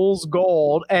 fool's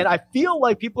gold. And I feel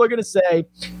like people are going to say,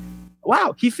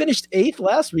 wow, he finished 8th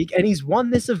last week and he's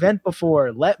won this event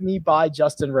before. Let me buy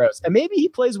Justin Rose. And maybe he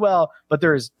plays well, but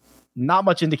there's not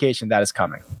much indication that is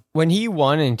coming. When he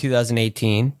won in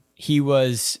 2018, he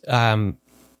was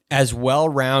as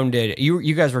well-rounded.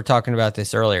 You guys were talking about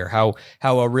this earlier, how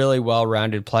a really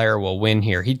well-rounded player will win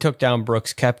here. He took down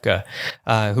Brooks Koepka,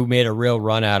 who made a real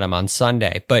run at him on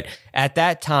Sunday. But at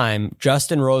that time,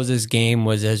 Justin Rose's game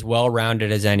was as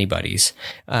well-rounded as anybody's.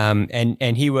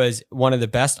 And he was one of the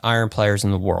best iron players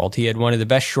in the world. He had one of the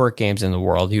best short games in the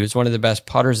world. He was one of the best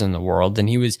putters in the world. And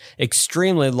he was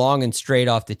extremely long and straight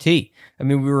off the tee. I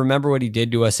mean, we remember what he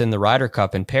did to us in the Ryder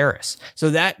Cup in Paris. So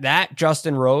that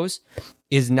Justin Rose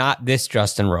is not this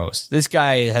Justin Rose. This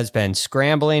guy has been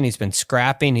scrambling. He's been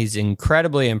scrapping. He's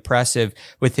incredibly impressive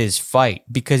with his fight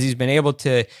because he's been able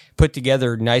to put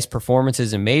together nice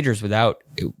performances in majors without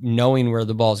knowing where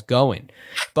the ball's going.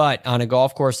 But on a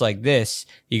golf course like this,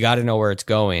 you got to know where it's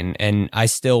going. And I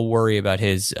still worry about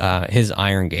his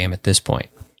iron game at this point.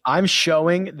 I'm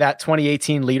showing that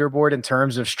 2018 leaderboard in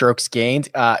terms of strokes gained.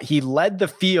 He led the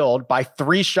field by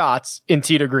 3 shots in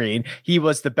tee to green. He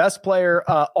was the best player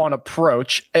on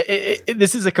approach.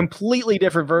 This is a completely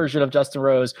different version of Justin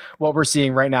Rose, what we're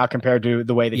seeing right now compared to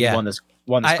the way that he won this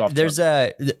golf. There's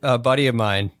a buddy of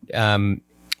mine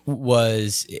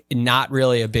was not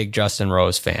really a big Justin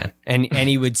Rose fan. And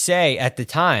he would say at the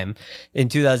time in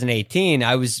 2018,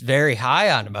 I was very high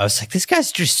on him. I was like, this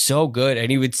guy's just so good. And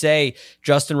he would say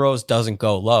Justin Rose doesn't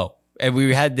go low. and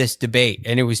we had this debate,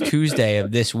 and it was Tuesday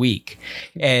of this week.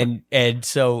 And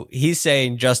so he's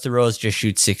saying Justin Rose just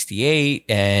shoots 68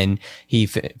 and he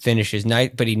finishes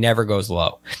night, but he never goes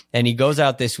low. And he goes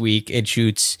out this week and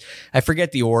shoots, I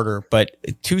forget the order, but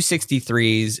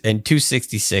 263s and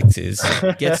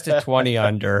 266s, gets to 20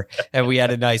 under. And we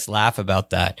had a nice laugh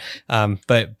about that.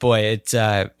 But boy,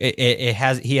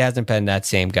 he hasn't been that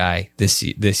same guy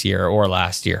this year or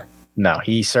last year. No,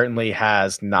 he certainly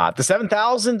has not. The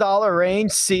 $7,000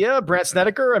 range, Sia, Brant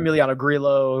Snedeker, Emiliano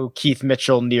Grillo, Keith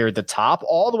Mitchell near the top,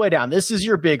 all the way down. This is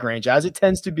your big range, as it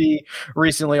tends to be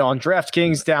recently on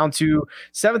DraftKings, down to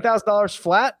 $7,000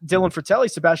 flat. Dylan Fratelli,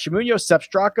 Sebastian Munoz, Sepp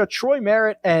Straka, Troy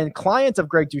Merritt, and client of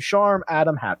Greg Ducharme,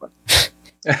 Adam Hadwin.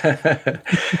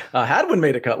 Hadwin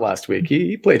made a cut last week.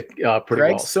 He played pretty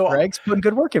well. So Greg's putting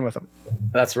good work in with him.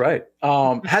 That's right.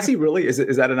 Has he really? Is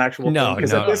that an actual thing?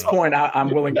 Because at this point,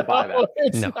 I'm willing to buy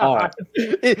that. No. All right.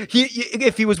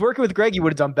 If he was working with Greg, he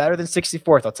would have done better than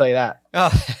 64th. I'll tell you that.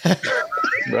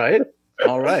 Right.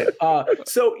 All right.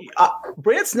 So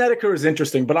Brant Snedeker is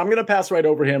interesting, but I'm going to pass right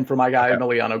over him for my guy,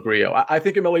 Emiliano Grillo. I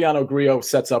think Emiliano Grillo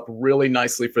sets up really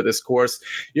nicely for this course.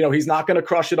 He's not going to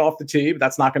crush it off the tee.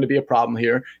 That's not going to be a problem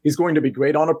here. He's going to be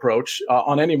great on approach.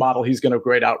 On any model, he's going to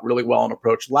grade out really well on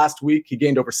approach. Last week, he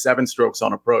gained over 7 strokes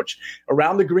on approach.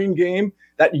 Around the green game,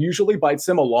 that usually bites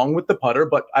him along with the putter,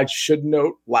 but I should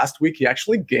note last week he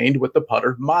actually gained with the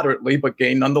putter moderately, but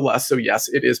gained nonetheless. So yes,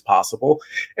 it is possible.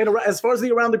 And as far as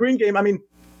the around the green game, I mean,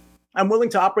 I'm willing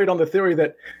to operate on the theory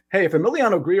that, hey, if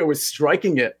Emiliano Grillo is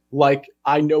striking it like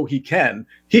I know he can,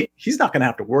 he's not going to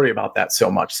have to worry about that so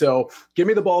much. So give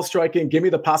me the ball striking, give me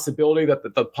the possibility that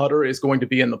the putter is going to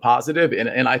be in the positive,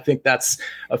 and I think that's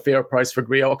a fair price for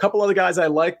Grillo. A couple other guys I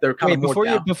like, they're kind of more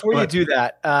down. Before you do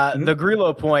that, the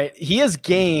Grillo point, he has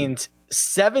gained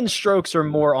 7 strokes or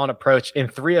more on approach in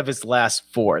 3 of his last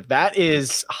 4. That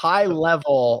is high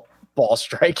level ball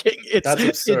striking.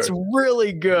 It's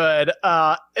really good.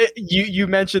 You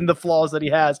mentioned the flaws that he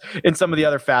has in some of the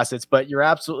other facets, but you're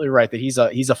absolutely right that he's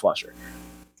a flusher.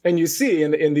 And you see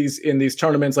in these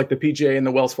tournaments like the PGA and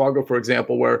the Wells Fargo, for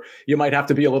example, where you might have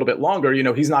to be a little bit longer,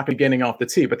 he's not going to be getting off the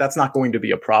tee, but that's not going to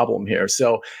be a problem here.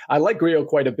 So I like Grillo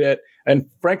quite a bit. And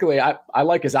frankly, I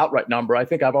like his outright number. I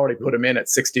think I've already put him in at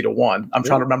 60-1. I'm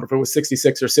trying to remember if it was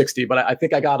 66 or 60, but I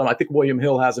think I got him. I think William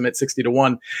Hill has him at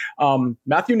 60-1.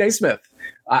 Matthew Naismith.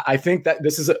 I think that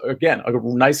this is, a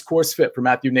nice course fit for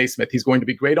Matthew Naismith. He's going to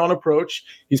be great on approach.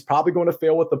 He's probably going to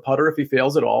fail with the putter if he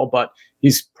fails at all, but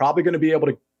he's probably going to be able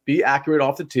to be accurate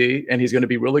off the tee, and he's going to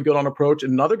be really good on approach.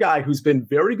 And another guy who's been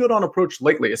very good on approach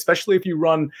lately, especially if you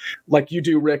run like you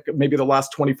do, Rick, maybe the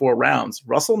last 24 rounds,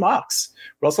 Russell Knox.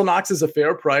 Russell Knox is a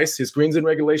fair price. His greens in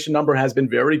regulation number has been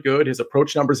very good. His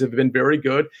approach numbers have been very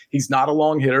good. He's not a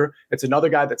long hitter. It's another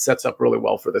guy that sets up really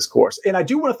well for this course. And I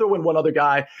do want to throw in one other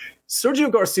guy.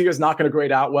 Sergio Garcia is not going to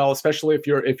grade out well, especially if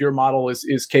your model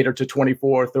is catered to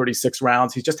 24, 36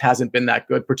 rounds. He just hasn't been that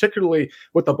good, particularly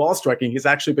with the ball striking. He's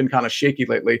actually been kind of shaky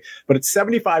lately, but it's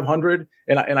 7,500.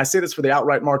 And I say this for the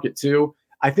outright market too.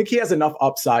 I think he has enough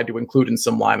upside to include in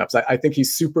some lineups. I think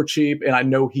he's super cheap, and I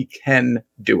know he can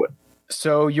do it.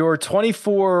 So your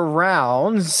 24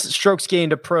 rounds, strokes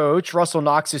gained approach, Russell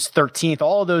Knox is 13th.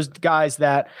 All of those guys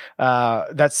that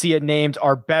Sia named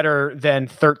are better than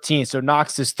 13th. So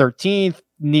Knox is 13th.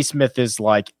 Naismith is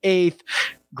like 8th.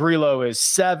 Grillo is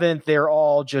 7th. They're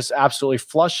all just absolutely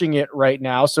flushing it right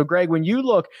now. So, Greg, when you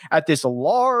look at this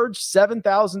large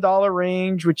 $7,000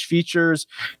 range, which features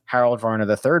Harold Varner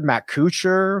III, Matt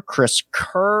Kuchar, Chris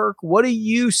Kirk, what do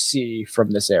you see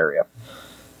from this area?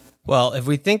 Well, if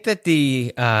we think that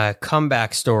the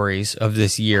comeback stories of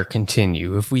this year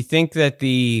continue, if we think that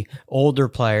the older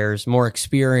players, more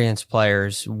experienced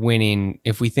players winning,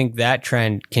 if we think that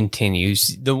trend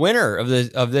continues, the winner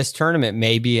of this tournament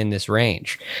may be in this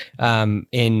range,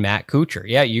 in Matt Kuchar.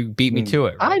 Yeah, you beat me to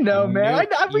it. Right? I know, man.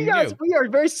 We are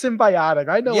very symbiotic.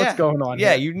 I know what's going on.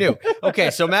 Yeah, here. You knew. Okay,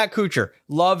 so Matt Kuchar,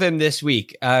 love him this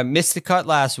week. Missed the cut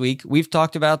last week. We've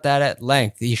talked about that at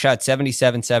length. He shot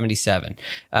 77-77.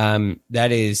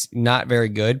 That is not very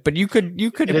good, but you could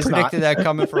have predicted that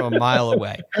coming from a mile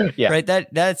away. Yeah. Right.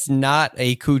 That's not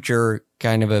a Kuchar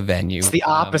kind of a venue. It's the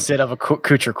opposite of a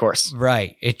Kuchar course.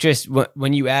 Right. It just,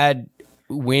 when you add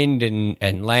wind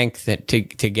and length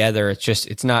together,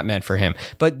 it's not meant for him.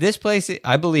 But this place,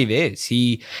 I believe, is.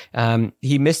 He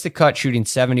missed the cut shooting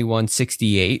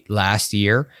 71-68 last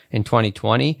year in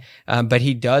 2020, but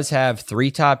he does have 3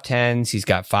 top 10s. He's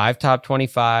got 5 top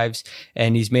 25s,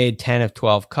 and he's made 10 of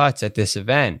 12 cuts at this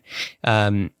event.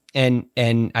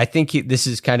 And I think this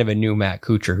is kind of a new Matt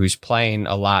Kuchar who's playing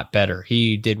a lot better.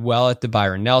 He did well at the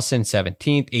Byron Nelson,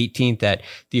 17th, 18th at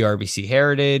the RBC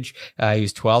Heritage. He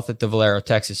was 12th at the Valero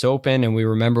Texas Open, and we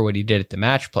remember what he did at the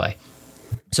match play.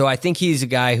 So I think he's a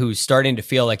guy who's starting to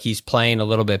feel like he's playing a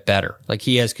little bit better. Like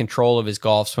he has control of his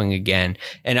golf swing again.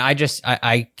 And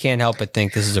I can't help but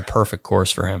think this is a perfect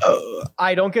course for him.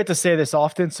 I don't get to say this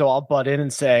often, so I'll butt in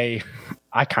and say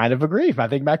I kind of agree. I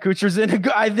think Matt Kuchar's in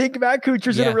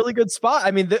a really good spot.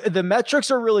 I mean, the metrics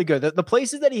are really good. The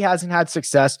places that he hasn't had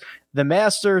success, the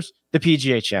Masters, the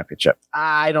PGA Championship.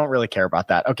 I don't really care about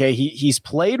that. Okay. He's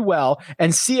played well.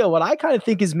 And Sia, what I kind of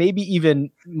think is maybe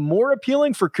even more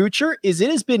appealing for Kuchar is it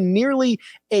has been nearly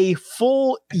a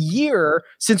full year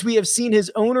since we have seen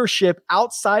his ownership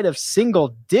outside of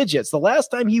single digits. The last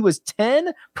time he was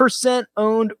 10%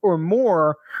 owned or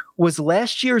more was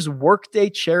last year's Workday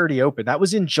Charity Open. That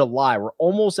was in July. We're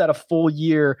almost at a full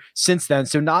year since then.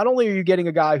 So not only are you getting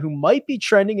a guy who might be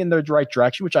trending in the right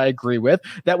direction, which I agree with,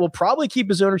 that will probably keep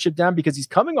his ownership down because he's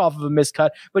coming off of a miscut.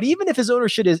 But even if his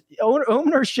ownership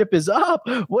is up,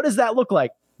 what does that look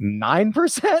like?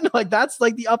 9%? Like that's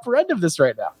like the upper end of this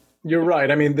right now. You're right.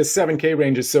 I mean, the 7K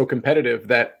range is so competitive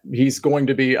that he's going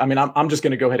to be, I mean, I'm just going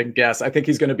to go ahead and guess. I think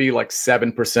he's going to be like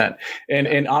 7%.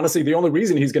 And honestly, the only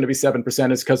reason he's going to be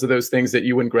 7% is because of those things that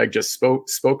you and Greg just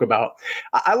spoke about.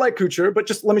 I like Kuchar, but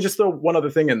let me throw one other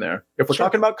thing in there. If we're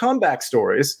talking about comeback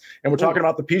stories and we're talking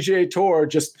about the PGA Tour,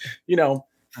 just,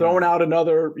 throwing out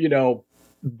another,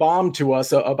 bomb to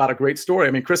us about a great story.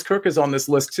 I mean, Chris Kirk is on this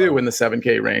list too in the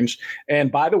 7K range.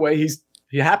 And by the way,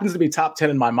 he happens to be top 10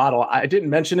 in my model. I didn't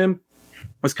mention him.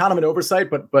 It was kind of an oversight,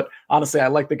 but honestly, I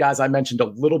like the guys I mentioned a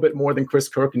little bit more than Chris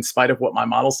Kirk in spite of what my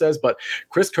model says. But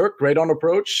Chris Kirk, great on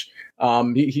approach.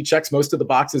 He checks most of the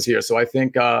boxes here. So I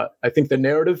think the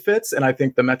narrative fits and I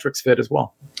think the metrics fit as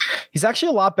well. He's actually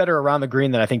a lot better around the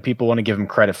green than I think people want to give him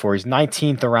credit for. He's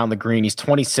 19th around the green. He's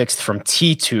 26th from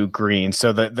tee to green.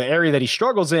 So the area that he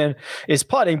struggles in is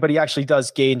putting, but he actually does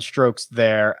gain strokes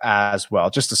there as well.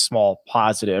 Just a small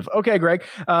positive. Okay, Greg.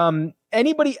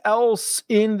 Anybody else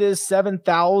in this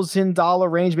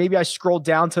 $7,000 range? Maybe I scroll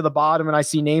down to the bottom and I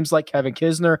see names like Kevin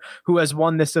Kisner, who has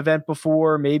won this event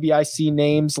before. Maybe I see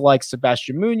names like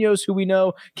Sebastian Munoz, who we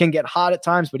know can get hot at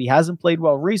times, but he hasn't played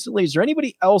well recently. Is there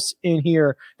anybody else in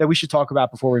here that we should talk about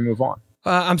before we move on?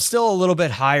 I'm still a little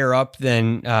bit higher up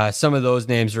than some of those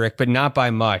names, Rick, but not by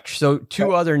much. So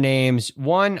two other names.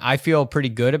 One I feel pretty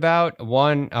good about.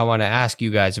 One I want to ask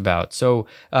you guys about. So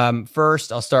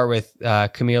first, I'll start with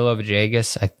Camilo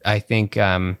Villegas. I think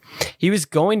he was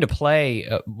going to play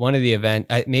one of the event,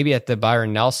 maybe at the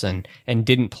Byron Nelson, and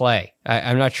didn't play.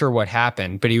 I'm not sure what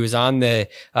happened, but he was on the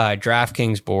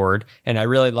DraftKings board, and I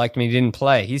really liked him. He didn't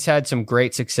play. He's had some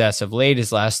great success of late.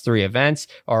 His last three events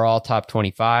are all top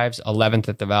 25s, 11th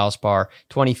at the Valspar,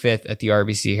 25th at the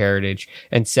RBC Heritage,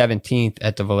 and 17th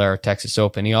at the Valero Texas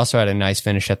Open. He also had a nice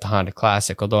finish at the Honda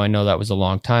Classic, although I know that was a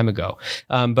long time ago.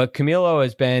 But Camilo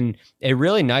has been a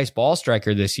really nice ball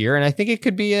striker this year, and I think it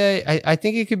could be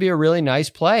a really nice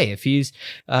play if he's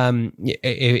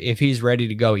ready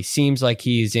to go. He seems like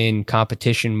he's in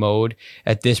competition mode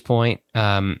at this point.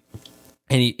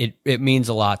 And it means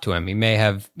a lot to him. He may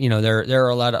have, there are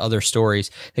a lot of other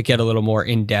stories that get a little more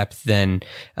in depth than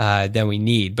we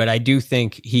need. But I do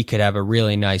think he could have a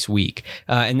really nice week.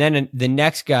 And then the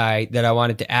next guy that I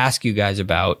wanted to ask you guys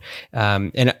about,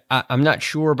 and I'm not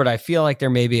sure, but I feel like there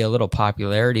may be a little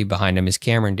popularity behind him, is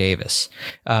Cameron Davis.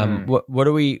 What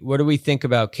do we think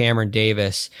about Cameron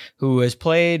Davis, who has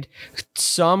played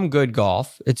some good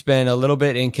golf? It's been a little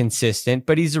bit inconsistent,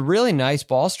 but he's a really nice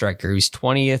ball striker. He's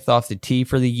 20th off the tee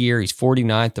for the year. He's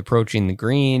 49th approaching the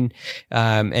green.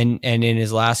 And in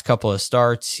his last couple of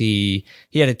starts, he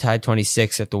had a tied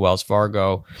 26 at the Wells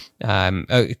Fargo.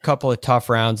 A couple of tough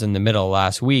rounds in the middle of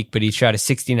last week, but he shot a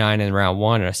 69 in round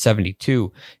one and a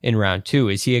 72 in round two.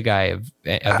 Is he a guy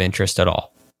of interest at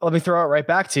all? Let me throw it right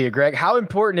back to you, Greg. How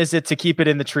important is it to keep it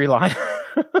in the tree line?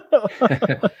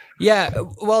 Yeah,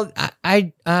 well,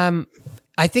 I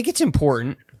think it's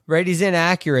important. Right, he's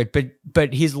inaccurate,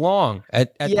 but he's long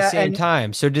at the same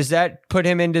time. So does that put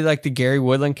him into like the Gary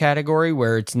Woodland category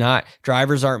where it's not,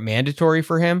 drivers aren't mandatory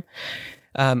for him?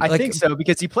 I think so,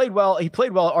 because he played well. He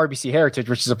played well at RBC Heritage,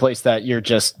 which is a place that you're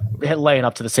just laying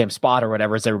up to the same spot or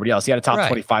whatever as everybody else. He had a top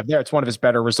 25 there. It's one of his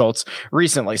better results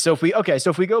recently. So if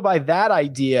we go by that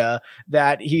idea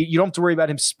that you don't have to worry about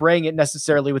him spraying it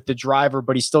necessarily with the driver,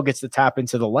 but he still gets to tap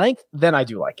into the length, then I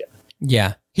do like it.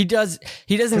 Yeah, he does.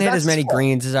 He doesn't hit as many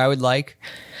greens as I would like.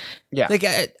 Yeah, like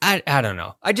I don't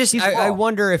know. I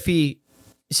wonder if he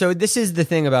So this is the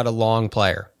thing about a long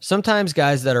player. Sometimes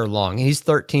guys that are long, he's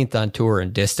 13th on tour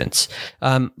in distance.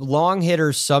 Long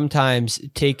hitters sometimes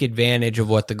take advantage of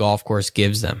what the golf course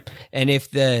gives them. And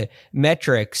if the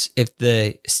metrics, if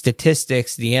the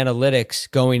statistics, the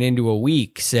analytics going into a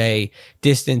week say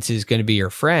distance is going to be your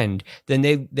friend, then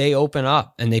they open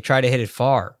up and they try to hit it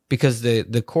far, because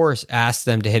the course asks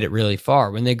them to hit it really far.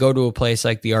 When they go to a place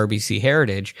like the RBC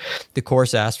Heritage, the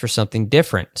course asks for something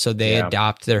different, so they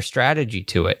adopt their strategy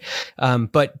to it.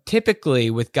 But typically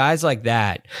with guys like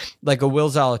that, like a Will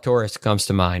Zalatoris comes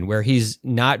to mind, where he's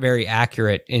not very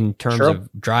accurate in terms of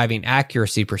driving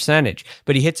accuracy percentage,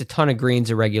 but he hits a ton of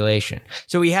greens in regulation.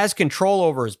 So he has control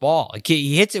over his ball. Like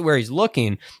he hits it where he's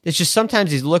looking. It's just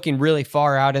sometimes he's looking really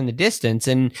far out in the distance,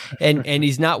 and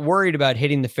he's not worried about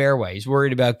hitting the fairway. He's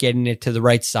worried about getting it to the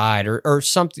right side or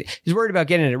something. He's worried about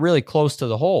getting it really close to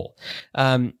the hole.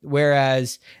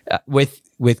 Whereas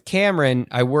with Cameron,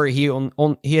 I worry he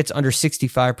hits under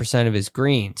 65% of his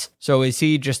greens. So is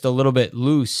he just a little bit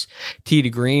loose tee to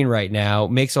green right now?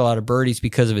 Makes a lot of birdies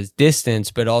because of his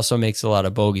distance, but also makes a lot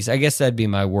of bogeys. I guess that'd be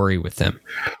my worry with him.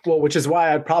 Well, which is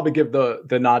why I'd probably give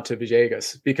the nod to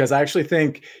Villegas, because I actually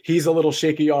think he's a little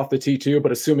shaky off the tee too,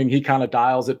 but assuming he kind of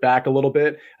dials it back a little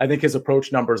bit, I think his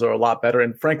approach numbers are a lot better.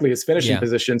 And frankly, his finishing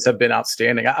positions have been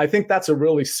outstanding. I think that's a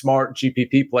really smart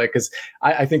GPP play, because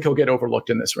I think he'll get overlooked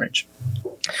in this range.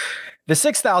 The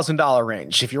 $6,000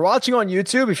 range. If you're watching on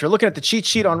YouTube, if you're looking at the cheat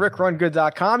sheet on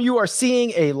rickrungood.com, you are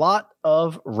seeing a lot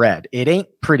of red. It ain't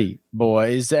pretty,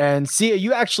 boys. And Sia,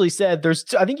 you actually said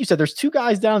I think you said there's two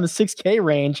guys down in the 6K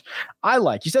range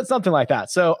you said something like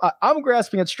that. So I'm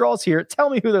grasping at straws here. Tell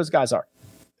me who those guys are.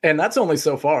 And that's only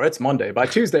so far. It's Monday. By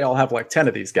Tuesday, I'll have like 10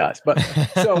 of these guys. But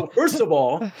so first of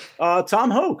all,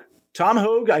 Tom Hogue. Tom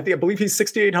Hogue, I believe he's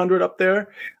 6,800 up there.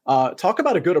 Talk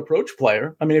about a good approach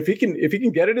player. I mean, if he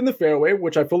can get it in the fairway,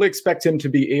 which I fully expect him to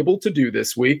be able to do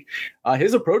this week,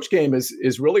 his approach game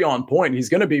is really on point. He's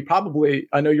going to be probably,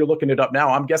 I know you're looking it up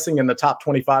now, I'm guessing in the top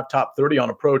 25, top 30 on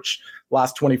approach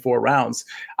last 24 rounds.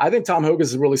 I think Tom Hogue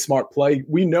is a really smart play.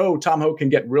 We know Tom Hogue can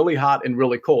get really hot and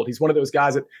really cold. He's one of those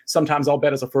guys that sometimes I'll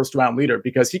bet as a first round leader,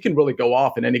 because he can really go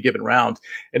off in any given round.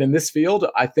 And in this field,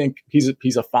 I think he's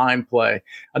a fine play.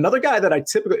 Another guy that I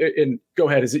typically, and go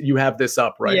ahead, is it you have this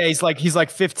up, right? Yeah, he's like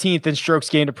 15th in strokes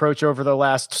gained approach over the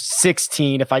last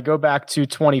 16. If I go back to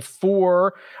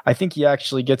 24, I think he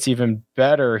actually gets even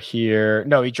better here.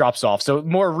 No, he drops off. So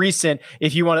more recent,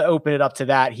 if you want to open it up to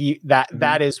that,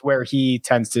 that is where he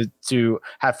tends to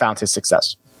have found his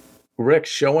success. Rick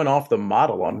showing off the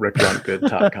model on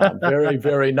rickrungood.com. Very,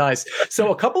 very nice.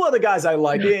 So a couple other guys I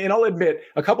like, and I'll admit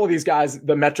a couple of these guys,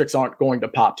 the metrics aren't going to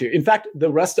pop to you. In fact,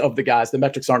 the rest of the guys, the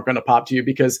metrics aren't going to pop to you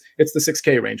because it's the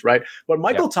 6K range, right? But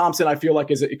Michael Thompson, I feel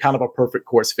like is kind of a perfect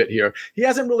course fit here. He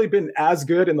hasn't really been as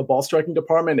good in the ball striking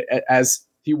department as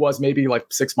he was maybe like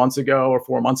 6 months ago or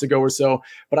 4 months ago or so.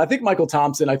 But I think Michael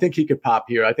Thompson, I think he could pop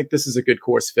here. I think this is a good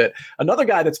course fit. Another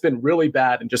guy that's been really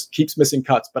bad and just keeps missing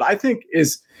cuts, but I think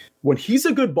is when he's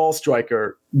a good ball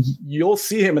striker, you'll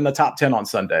see him in the top 10 on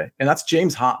Sunday. And that's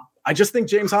James Hahn. I just think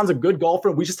James Hahn's a good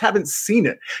golfer. We just haven't seen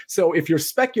it. So if you're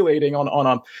speculating on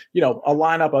a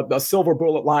lineup, a silver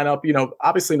bullet lineup,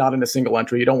 obviously not in a single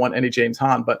entry, you don't want any James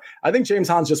Hahn, but I think James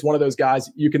Hahn's just one of those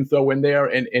guys you can throw in there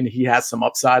and he has some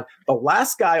upside. The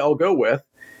last guy I'll go with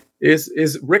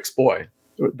is Rick's boy,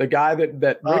 the guy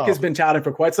that Rick has been touting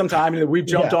for quite some time, and we've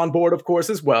jumped on board, of course,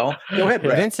 as well. Go ahead,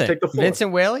 Rick. Take the floor.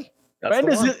 Vincent Whaley?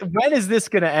 When is this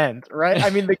going to end? Right?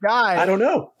 I mean, the guy, I don't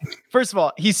know. First of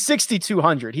all, he's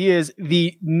 6,200. He is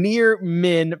the near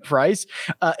min price.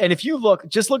 And if you look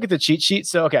at the cheat sheet.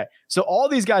 So all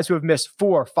these guys who have missed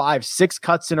 4, 5, 6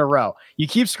 cuts in a row, you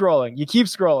keep scrolling, you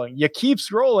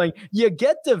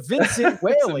get to Vincent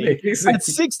Whaley at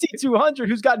 6,200,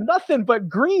 who's got nothing but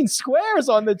green squares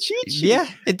on the cheat sheet. Yeah,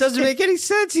 it doesn't make any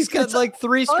sense. He's got like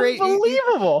 3 straight.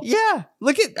 Unbelievable. Yeah.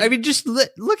 Look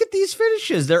at these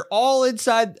finishes. They're all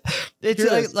inside.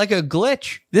 It's like a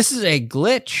glitch. This is a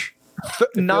glitch.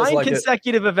 9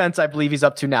 consecutive events, I believe he's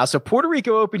up to now. So Puerto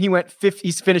Rico Open,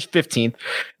 he's finished 15th.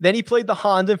 Then he played the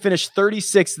Honda and finished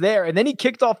 36th there. And then he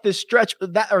kicked off this stretch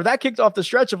that kicked off the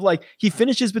stretch of like he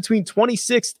finishes between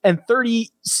 26th and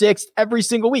 36th every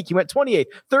single week. He went 28th,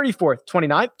 34th,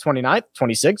 29th,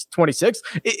 26th,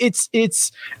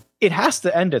 26th. It has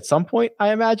to end at some point,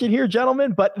 I imagine here,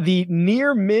 gentlemen, but the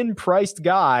near min priced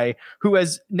guy who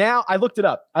has now, I looked it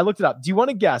up. Do you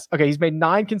want to guess? Okay. He's made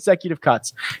 9 consecutive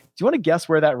cuts. Do you want to guess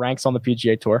where that ranks on the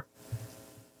PGA Tour?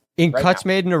 In right cuts now.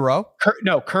 Made in a row?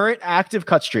 Current active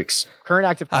cut streaks.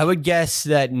 I would guess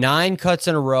that 9 cuts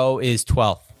in a row is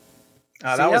 12th.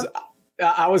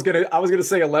 I was going to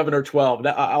say 11 or 12.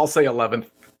 I'll say 11th.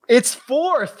 It's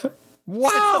fourth.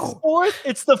 Wow.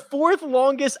 It's the fourth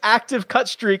longest active cut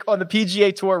streak on the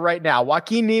PGA Tour right now.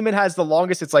 Joaquin Niemann has the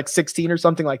longest. It's like 16 or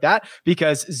something like that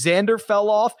because Xander fell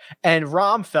off and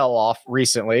Rahm fell off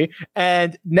recently.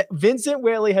 And Vincent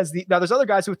Whaley has now there's other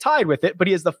guys who have tied with it, but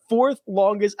he has the fourth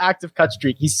longest active cut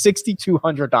streak. He's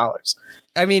 $6,200.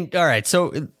 I mean, all right.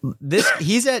 So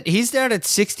he's down at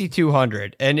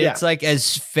 6,200, and it's like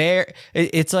as fair.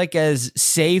 It's like as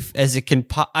safe as it can.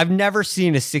 I've never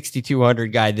seen a 6,200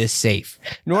 guy this safe.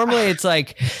 Normally, it's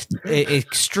like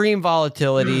extreme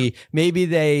volatility. Maybe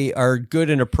they are good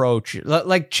in approach.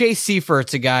 Like Chase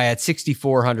Seifert's a guy at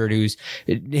 6,400 who's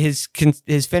his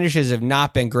finishes have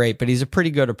not been great, but he's a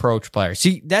pretty good approach player.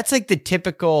 See, that's like the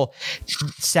typical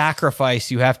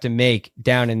sacrifice you have to make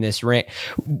down in this range.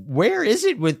 Where is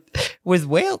it with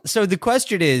Whaley? So the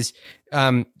question is,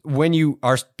 when you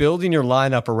are building your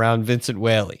lineup around Vincent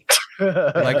Whaley,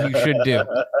 like you should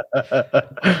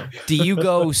do you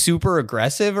go super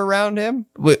aggressive around him?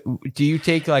 Do you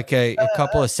take like a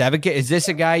couple of 7K? Is this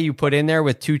a guy you put in there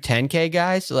with 2 10K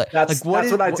guys? That's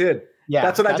what I did. Yeah,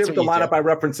 that's what I did with the lineup I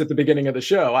referenced at the beginning of the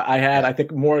show. I had, I think,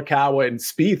 Morikawa and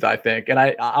Spieth, I think, and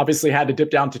I obviously had to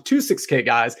dip down to 2 6K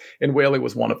guys, and Whaley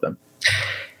was one of them.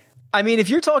 I mean, if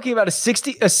you're talking about a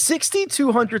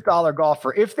 $6,200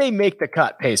 golfer, if they make the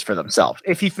cut, pays for themselves.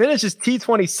 If he finishes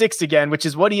T26 again, which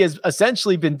is what he has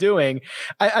essentially been doing,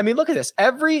 I mean, look at this.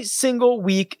 Every single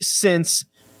week since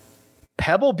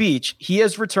Pebble Beach, he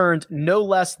has returned no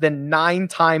less than 9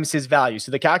 times his value. So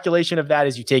the calculation of that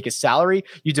is you take his salary,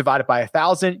 you divide it by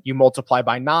 1,000, you multiply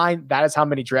by 9. That is how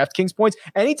many DraftKings points.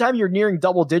 Anytime you're nearing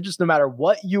double digits, no matter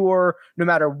what your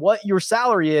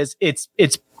salary is, it's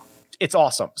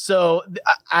awesome. So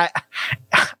I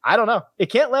don't know. It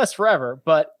can't last forever,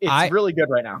 but it's really good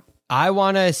right now. I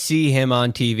want to see him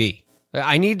on TV.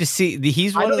 I need to see.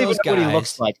 He's one of those guys. What he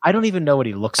looks like. I don't even know what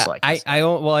he looks like. I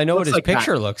know what his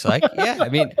picture looks like. Yeah, I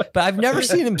mean, but I've never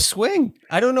seen him swing.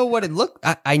 I don't know what it looked.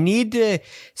 I need to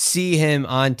see him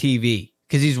on TV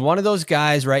because he's one of those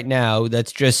guys right now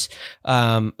that's just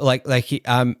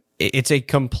it's a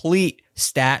complete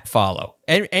stat follow.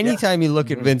 And anytime you look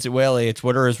at Vincent Whaley, it's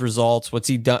what are his results? What's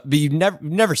he done? But you've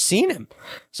never seen him.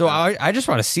 So I just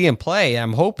want to see him play.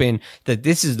 I'm hoping that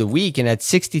this is the week. And at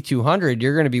 6,200,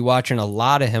 you're going to be watching a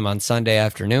lot of him on Sunday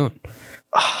afternoon.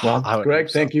 Well, Greg,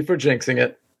 thank you for jinxing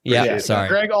it. Yeah, sorry.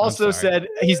 Greg also said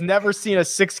he's never seen a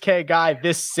 6K guy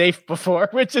this safe before,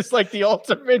 which is like the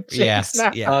ultimate jinx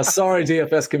now. Yeah. Sorry,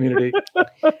 DFS community.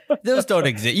 Those don't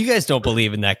exist. You guys don't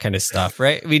believe in that kind of stuff,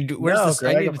 right? I mean, I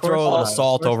need to throw a little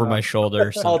salt over my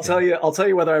shoulder. I'll tell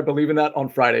you whether I believe in that on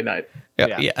Friday night.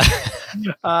 Yeah.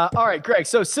 All right, Greg.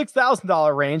 So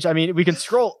 $6,000 range. I mean, we can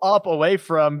scroll up away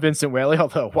from Vincent Whaley,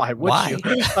 although why would you?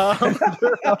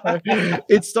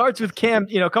 It starts with Cam,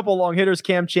 a couple of long hitters,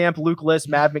 Cam Champ, Luke List,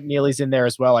 Matt McNeely's in there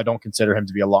as well. I don't consider him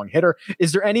to be a long hitter.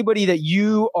 Is there anybody that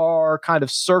you are kind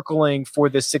of circling for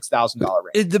this $6,000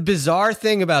 range? The bizarre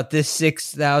thing about this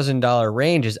 $6,000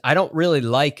 range is I don't really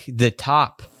like the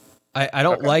top. I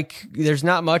don't like. There's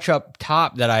not much up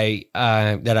top that I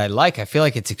like. I feel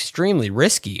like it's extremely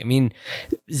risky. I mean,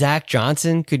 Zach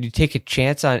Johnson. Could you take a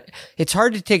chance on? It's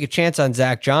hard to take a chance on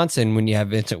Zach Johnson when you have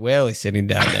Vincent Whaley sitting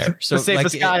down there. So the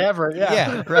safest guy ever.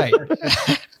 Yeah, right.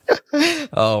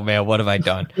 Oh man, what have I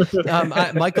done?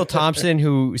 Michael Thompson,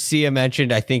 who Sia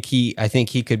mentioned, I think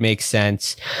he could make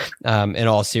sense. In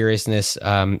all seriousness.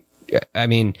 I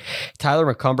mean,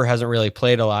 Tyler McCumber hasn't really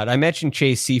played a lot. I mentioned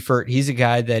Chase Seifert. He's a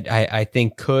guy that I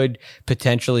think could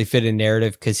potentially fit a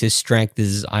narrative because his strength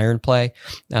is his iron play.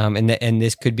 And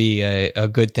this could be a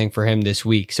good thing for him this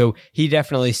week. So he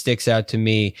definitely sticks out to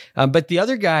me. But the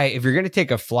other guy, if you're going to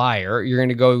take a flyer, you're going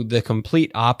to go the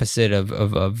complete opposite of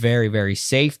a very, very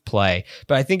safe play.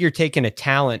 But I think you're taking a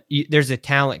talent. There's a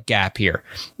talent gap here.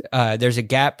 There's a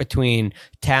gap between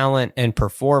talent and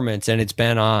performance, and it's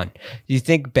Ben On. Do you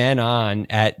think Ben On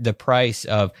at the price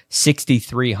of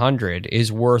 6,300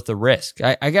 is worth a risk?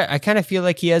 I kind of feel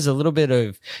like he has a little bit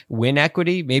of win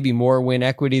equity, maybe more win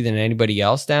equity than anybody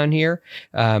else down here.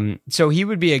 So he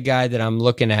would be a guy that I'm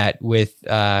looking at with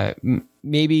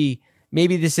maybe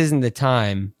this isn't the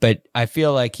time, but I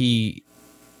feel like he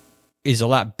is a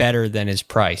lot better than his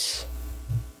price.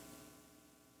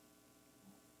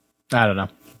 I don't know.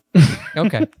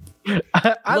 Okay.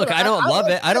 I don't love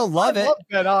it. I don't love it.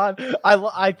 Ben On.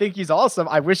 I think he's awesome.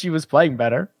 I wish he was playing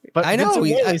better. But I know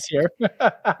he's here.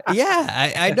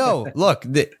 Yeah, I know. Look,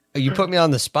 you put me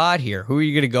on the spot here. Who are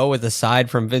you going to go with aside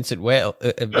from Vincent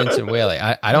Whaley?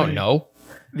 I don't know.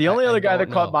 The only other guy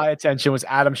that caught my attention was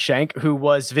Adam Schenk, who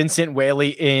was Vincent Whaley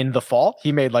in the fall.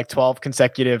 He made like 12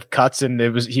 consecutive cuts, and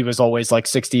he was always like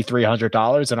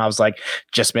 $6,300. And I was like,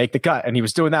 just make the cut. And he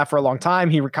was doing that for a long time.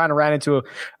 He kind of ran into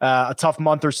a tough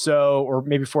month or so, or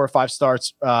maybe 4 or 5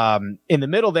 starts in the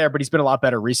middle there, but he's been a lot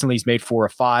better recently. He's made 4 or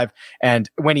 5. And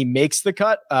when he makes the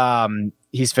cut,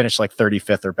 he's finished like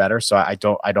 35th or better. So I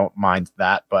don't mind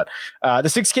that, but the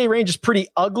 6K range is pretty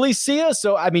ugly, Sia.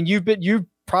 So, I mean, you've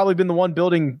probably been the one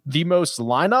building the most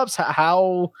lineups.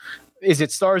 How is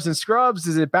it? Stars and scrubs?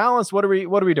 Is it balanced? What are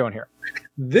we doing here?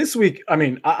 This week, I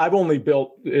mean, I've only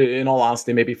built, in all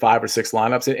honesty, maybe 5 or 6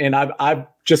 lineups, and I've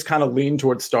just kind of leaned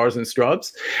towards stars and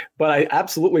scrubs. But I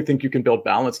absolutely think you can build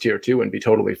balanced here too and be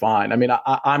totally fine. I mean,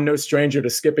 I'm no stranger to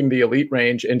skipping the elite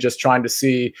range and just trying to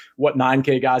see what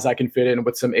 9K guys I can fit in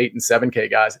with some 8 and 7K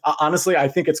guys. Honestly, I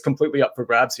think it's completely up for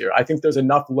grabs here. I think there's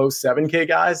enough low 7K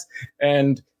guys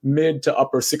and mid to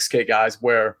upper 6K guys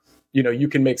where, you know, you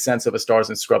can make sense of a stars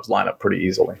and scrubs lineup pretty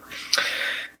easily.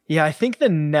 Yeah, I think the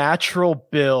natural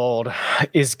build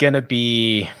is going to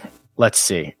be, let's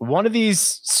see, one of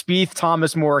these Spieth,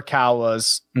 Thomas,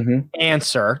 Morikawa's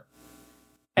answer.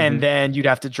 And then you'd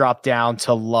have to drop down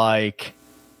to like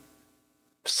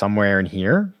somewhere in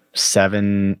here,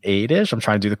 7, 8-ish. I'm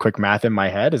trying to do the quick math in my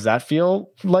head. Does that feel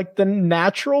like the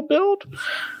natural build?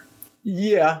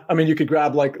 Yeah, I mean, you could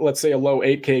grab like, let's say, a low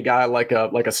 8K guy like a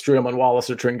Streelman, Wallace,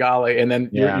 or Tringale, and then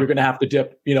you're going to have to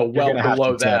dip, you know, well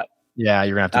below that. Yeah,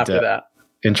 you're gonna have to after dip. that.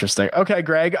 Interesting. Okay,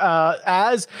 Greg.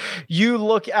 As you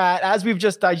look at, as we've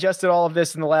just digested all of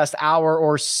this in the last hour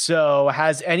or so,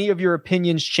 has any of your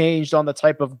opinions changed on the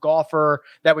type of golfer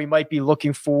that we might be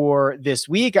looking for this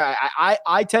week?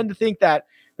 I tend to think that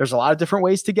there's a lot of different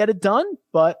ways to get it done,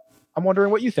 but I'm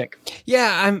wondering what you think.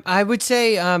 Yeah, I would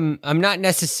say I'm not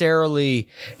necessarily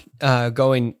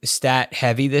going stat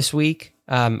heavy this week.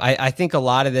 I think a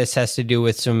lot of this has to do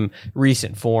with some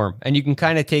recent form, and you can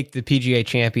kind of take the PGA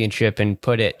Championship and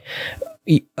put it.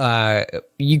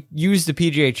 You use the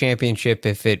PGA Championship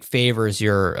if it favors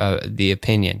your the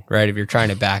opinion, right? If you're trying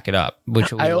to back it up,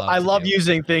 which I love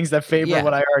using things that favor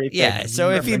what I already think. Yeah. So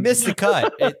if you miss the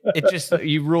cut, it just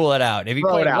you rule it out. If he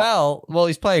played well,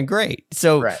 he's playing great.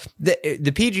 So the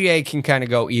PGA can kind of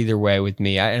go either way with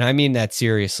me, and I mean that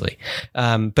seriously.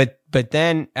 But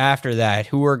then after that,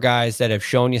 who are guys that have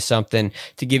shown you something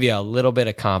to give you a little bit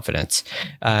of confidence?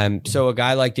 So a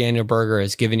guy like Daniel Berger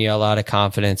has given you a lot of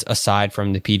confidence aside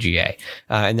from the PGA.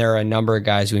 And there are a number of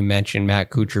guys we mentioned, Matt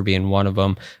Kuchar being one of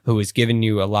them, who has given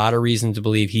you a lot of reason to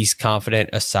believe he's confident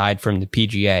aside from the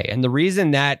PGA. And the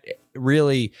reason that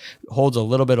really holds a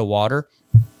little bit of water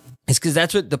is because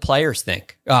that's what the players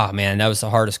think. Oh man, that was the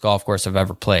hardest golf course I've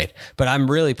ever played, but I'm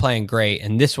really playing great.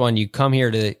 And this one, you come here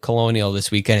to Colonial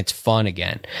this weekend, it's fun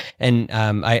again. And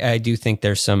I do think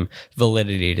there's some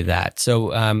validity to that.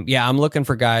 So yeah, I'm looking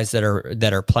for guys that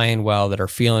are playing well, that are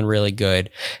feeling really good.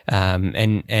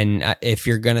 And if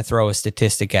you're going to throw a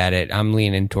statistic at it, I'm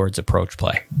leaning towards approach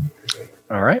play.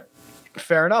 All right.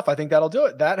 Fair enough. I think that'll do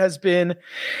it. That has been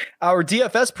our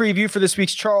DFS preview for this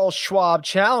week's Charles Schwab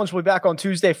Challenge. We'll be back on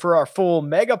Tuesday for our full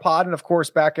mega pod, and of course,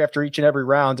 back after each and every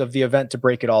round of the event to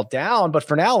break it all down. But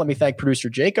for now, let me thank producer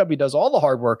Jacob. He does all the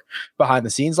hard work behind the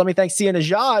scenes. Let me thank Sia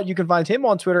Najad. You can find him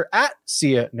on Twitter at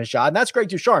Sia Najad. And that's Greg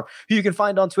Ducharme, who you can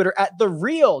find on Twitter at The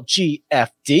Real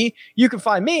GFD. You can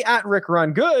find me at Rick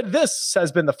Run Good. This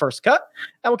has been The First Cut,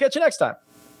 and we'll catch you next time.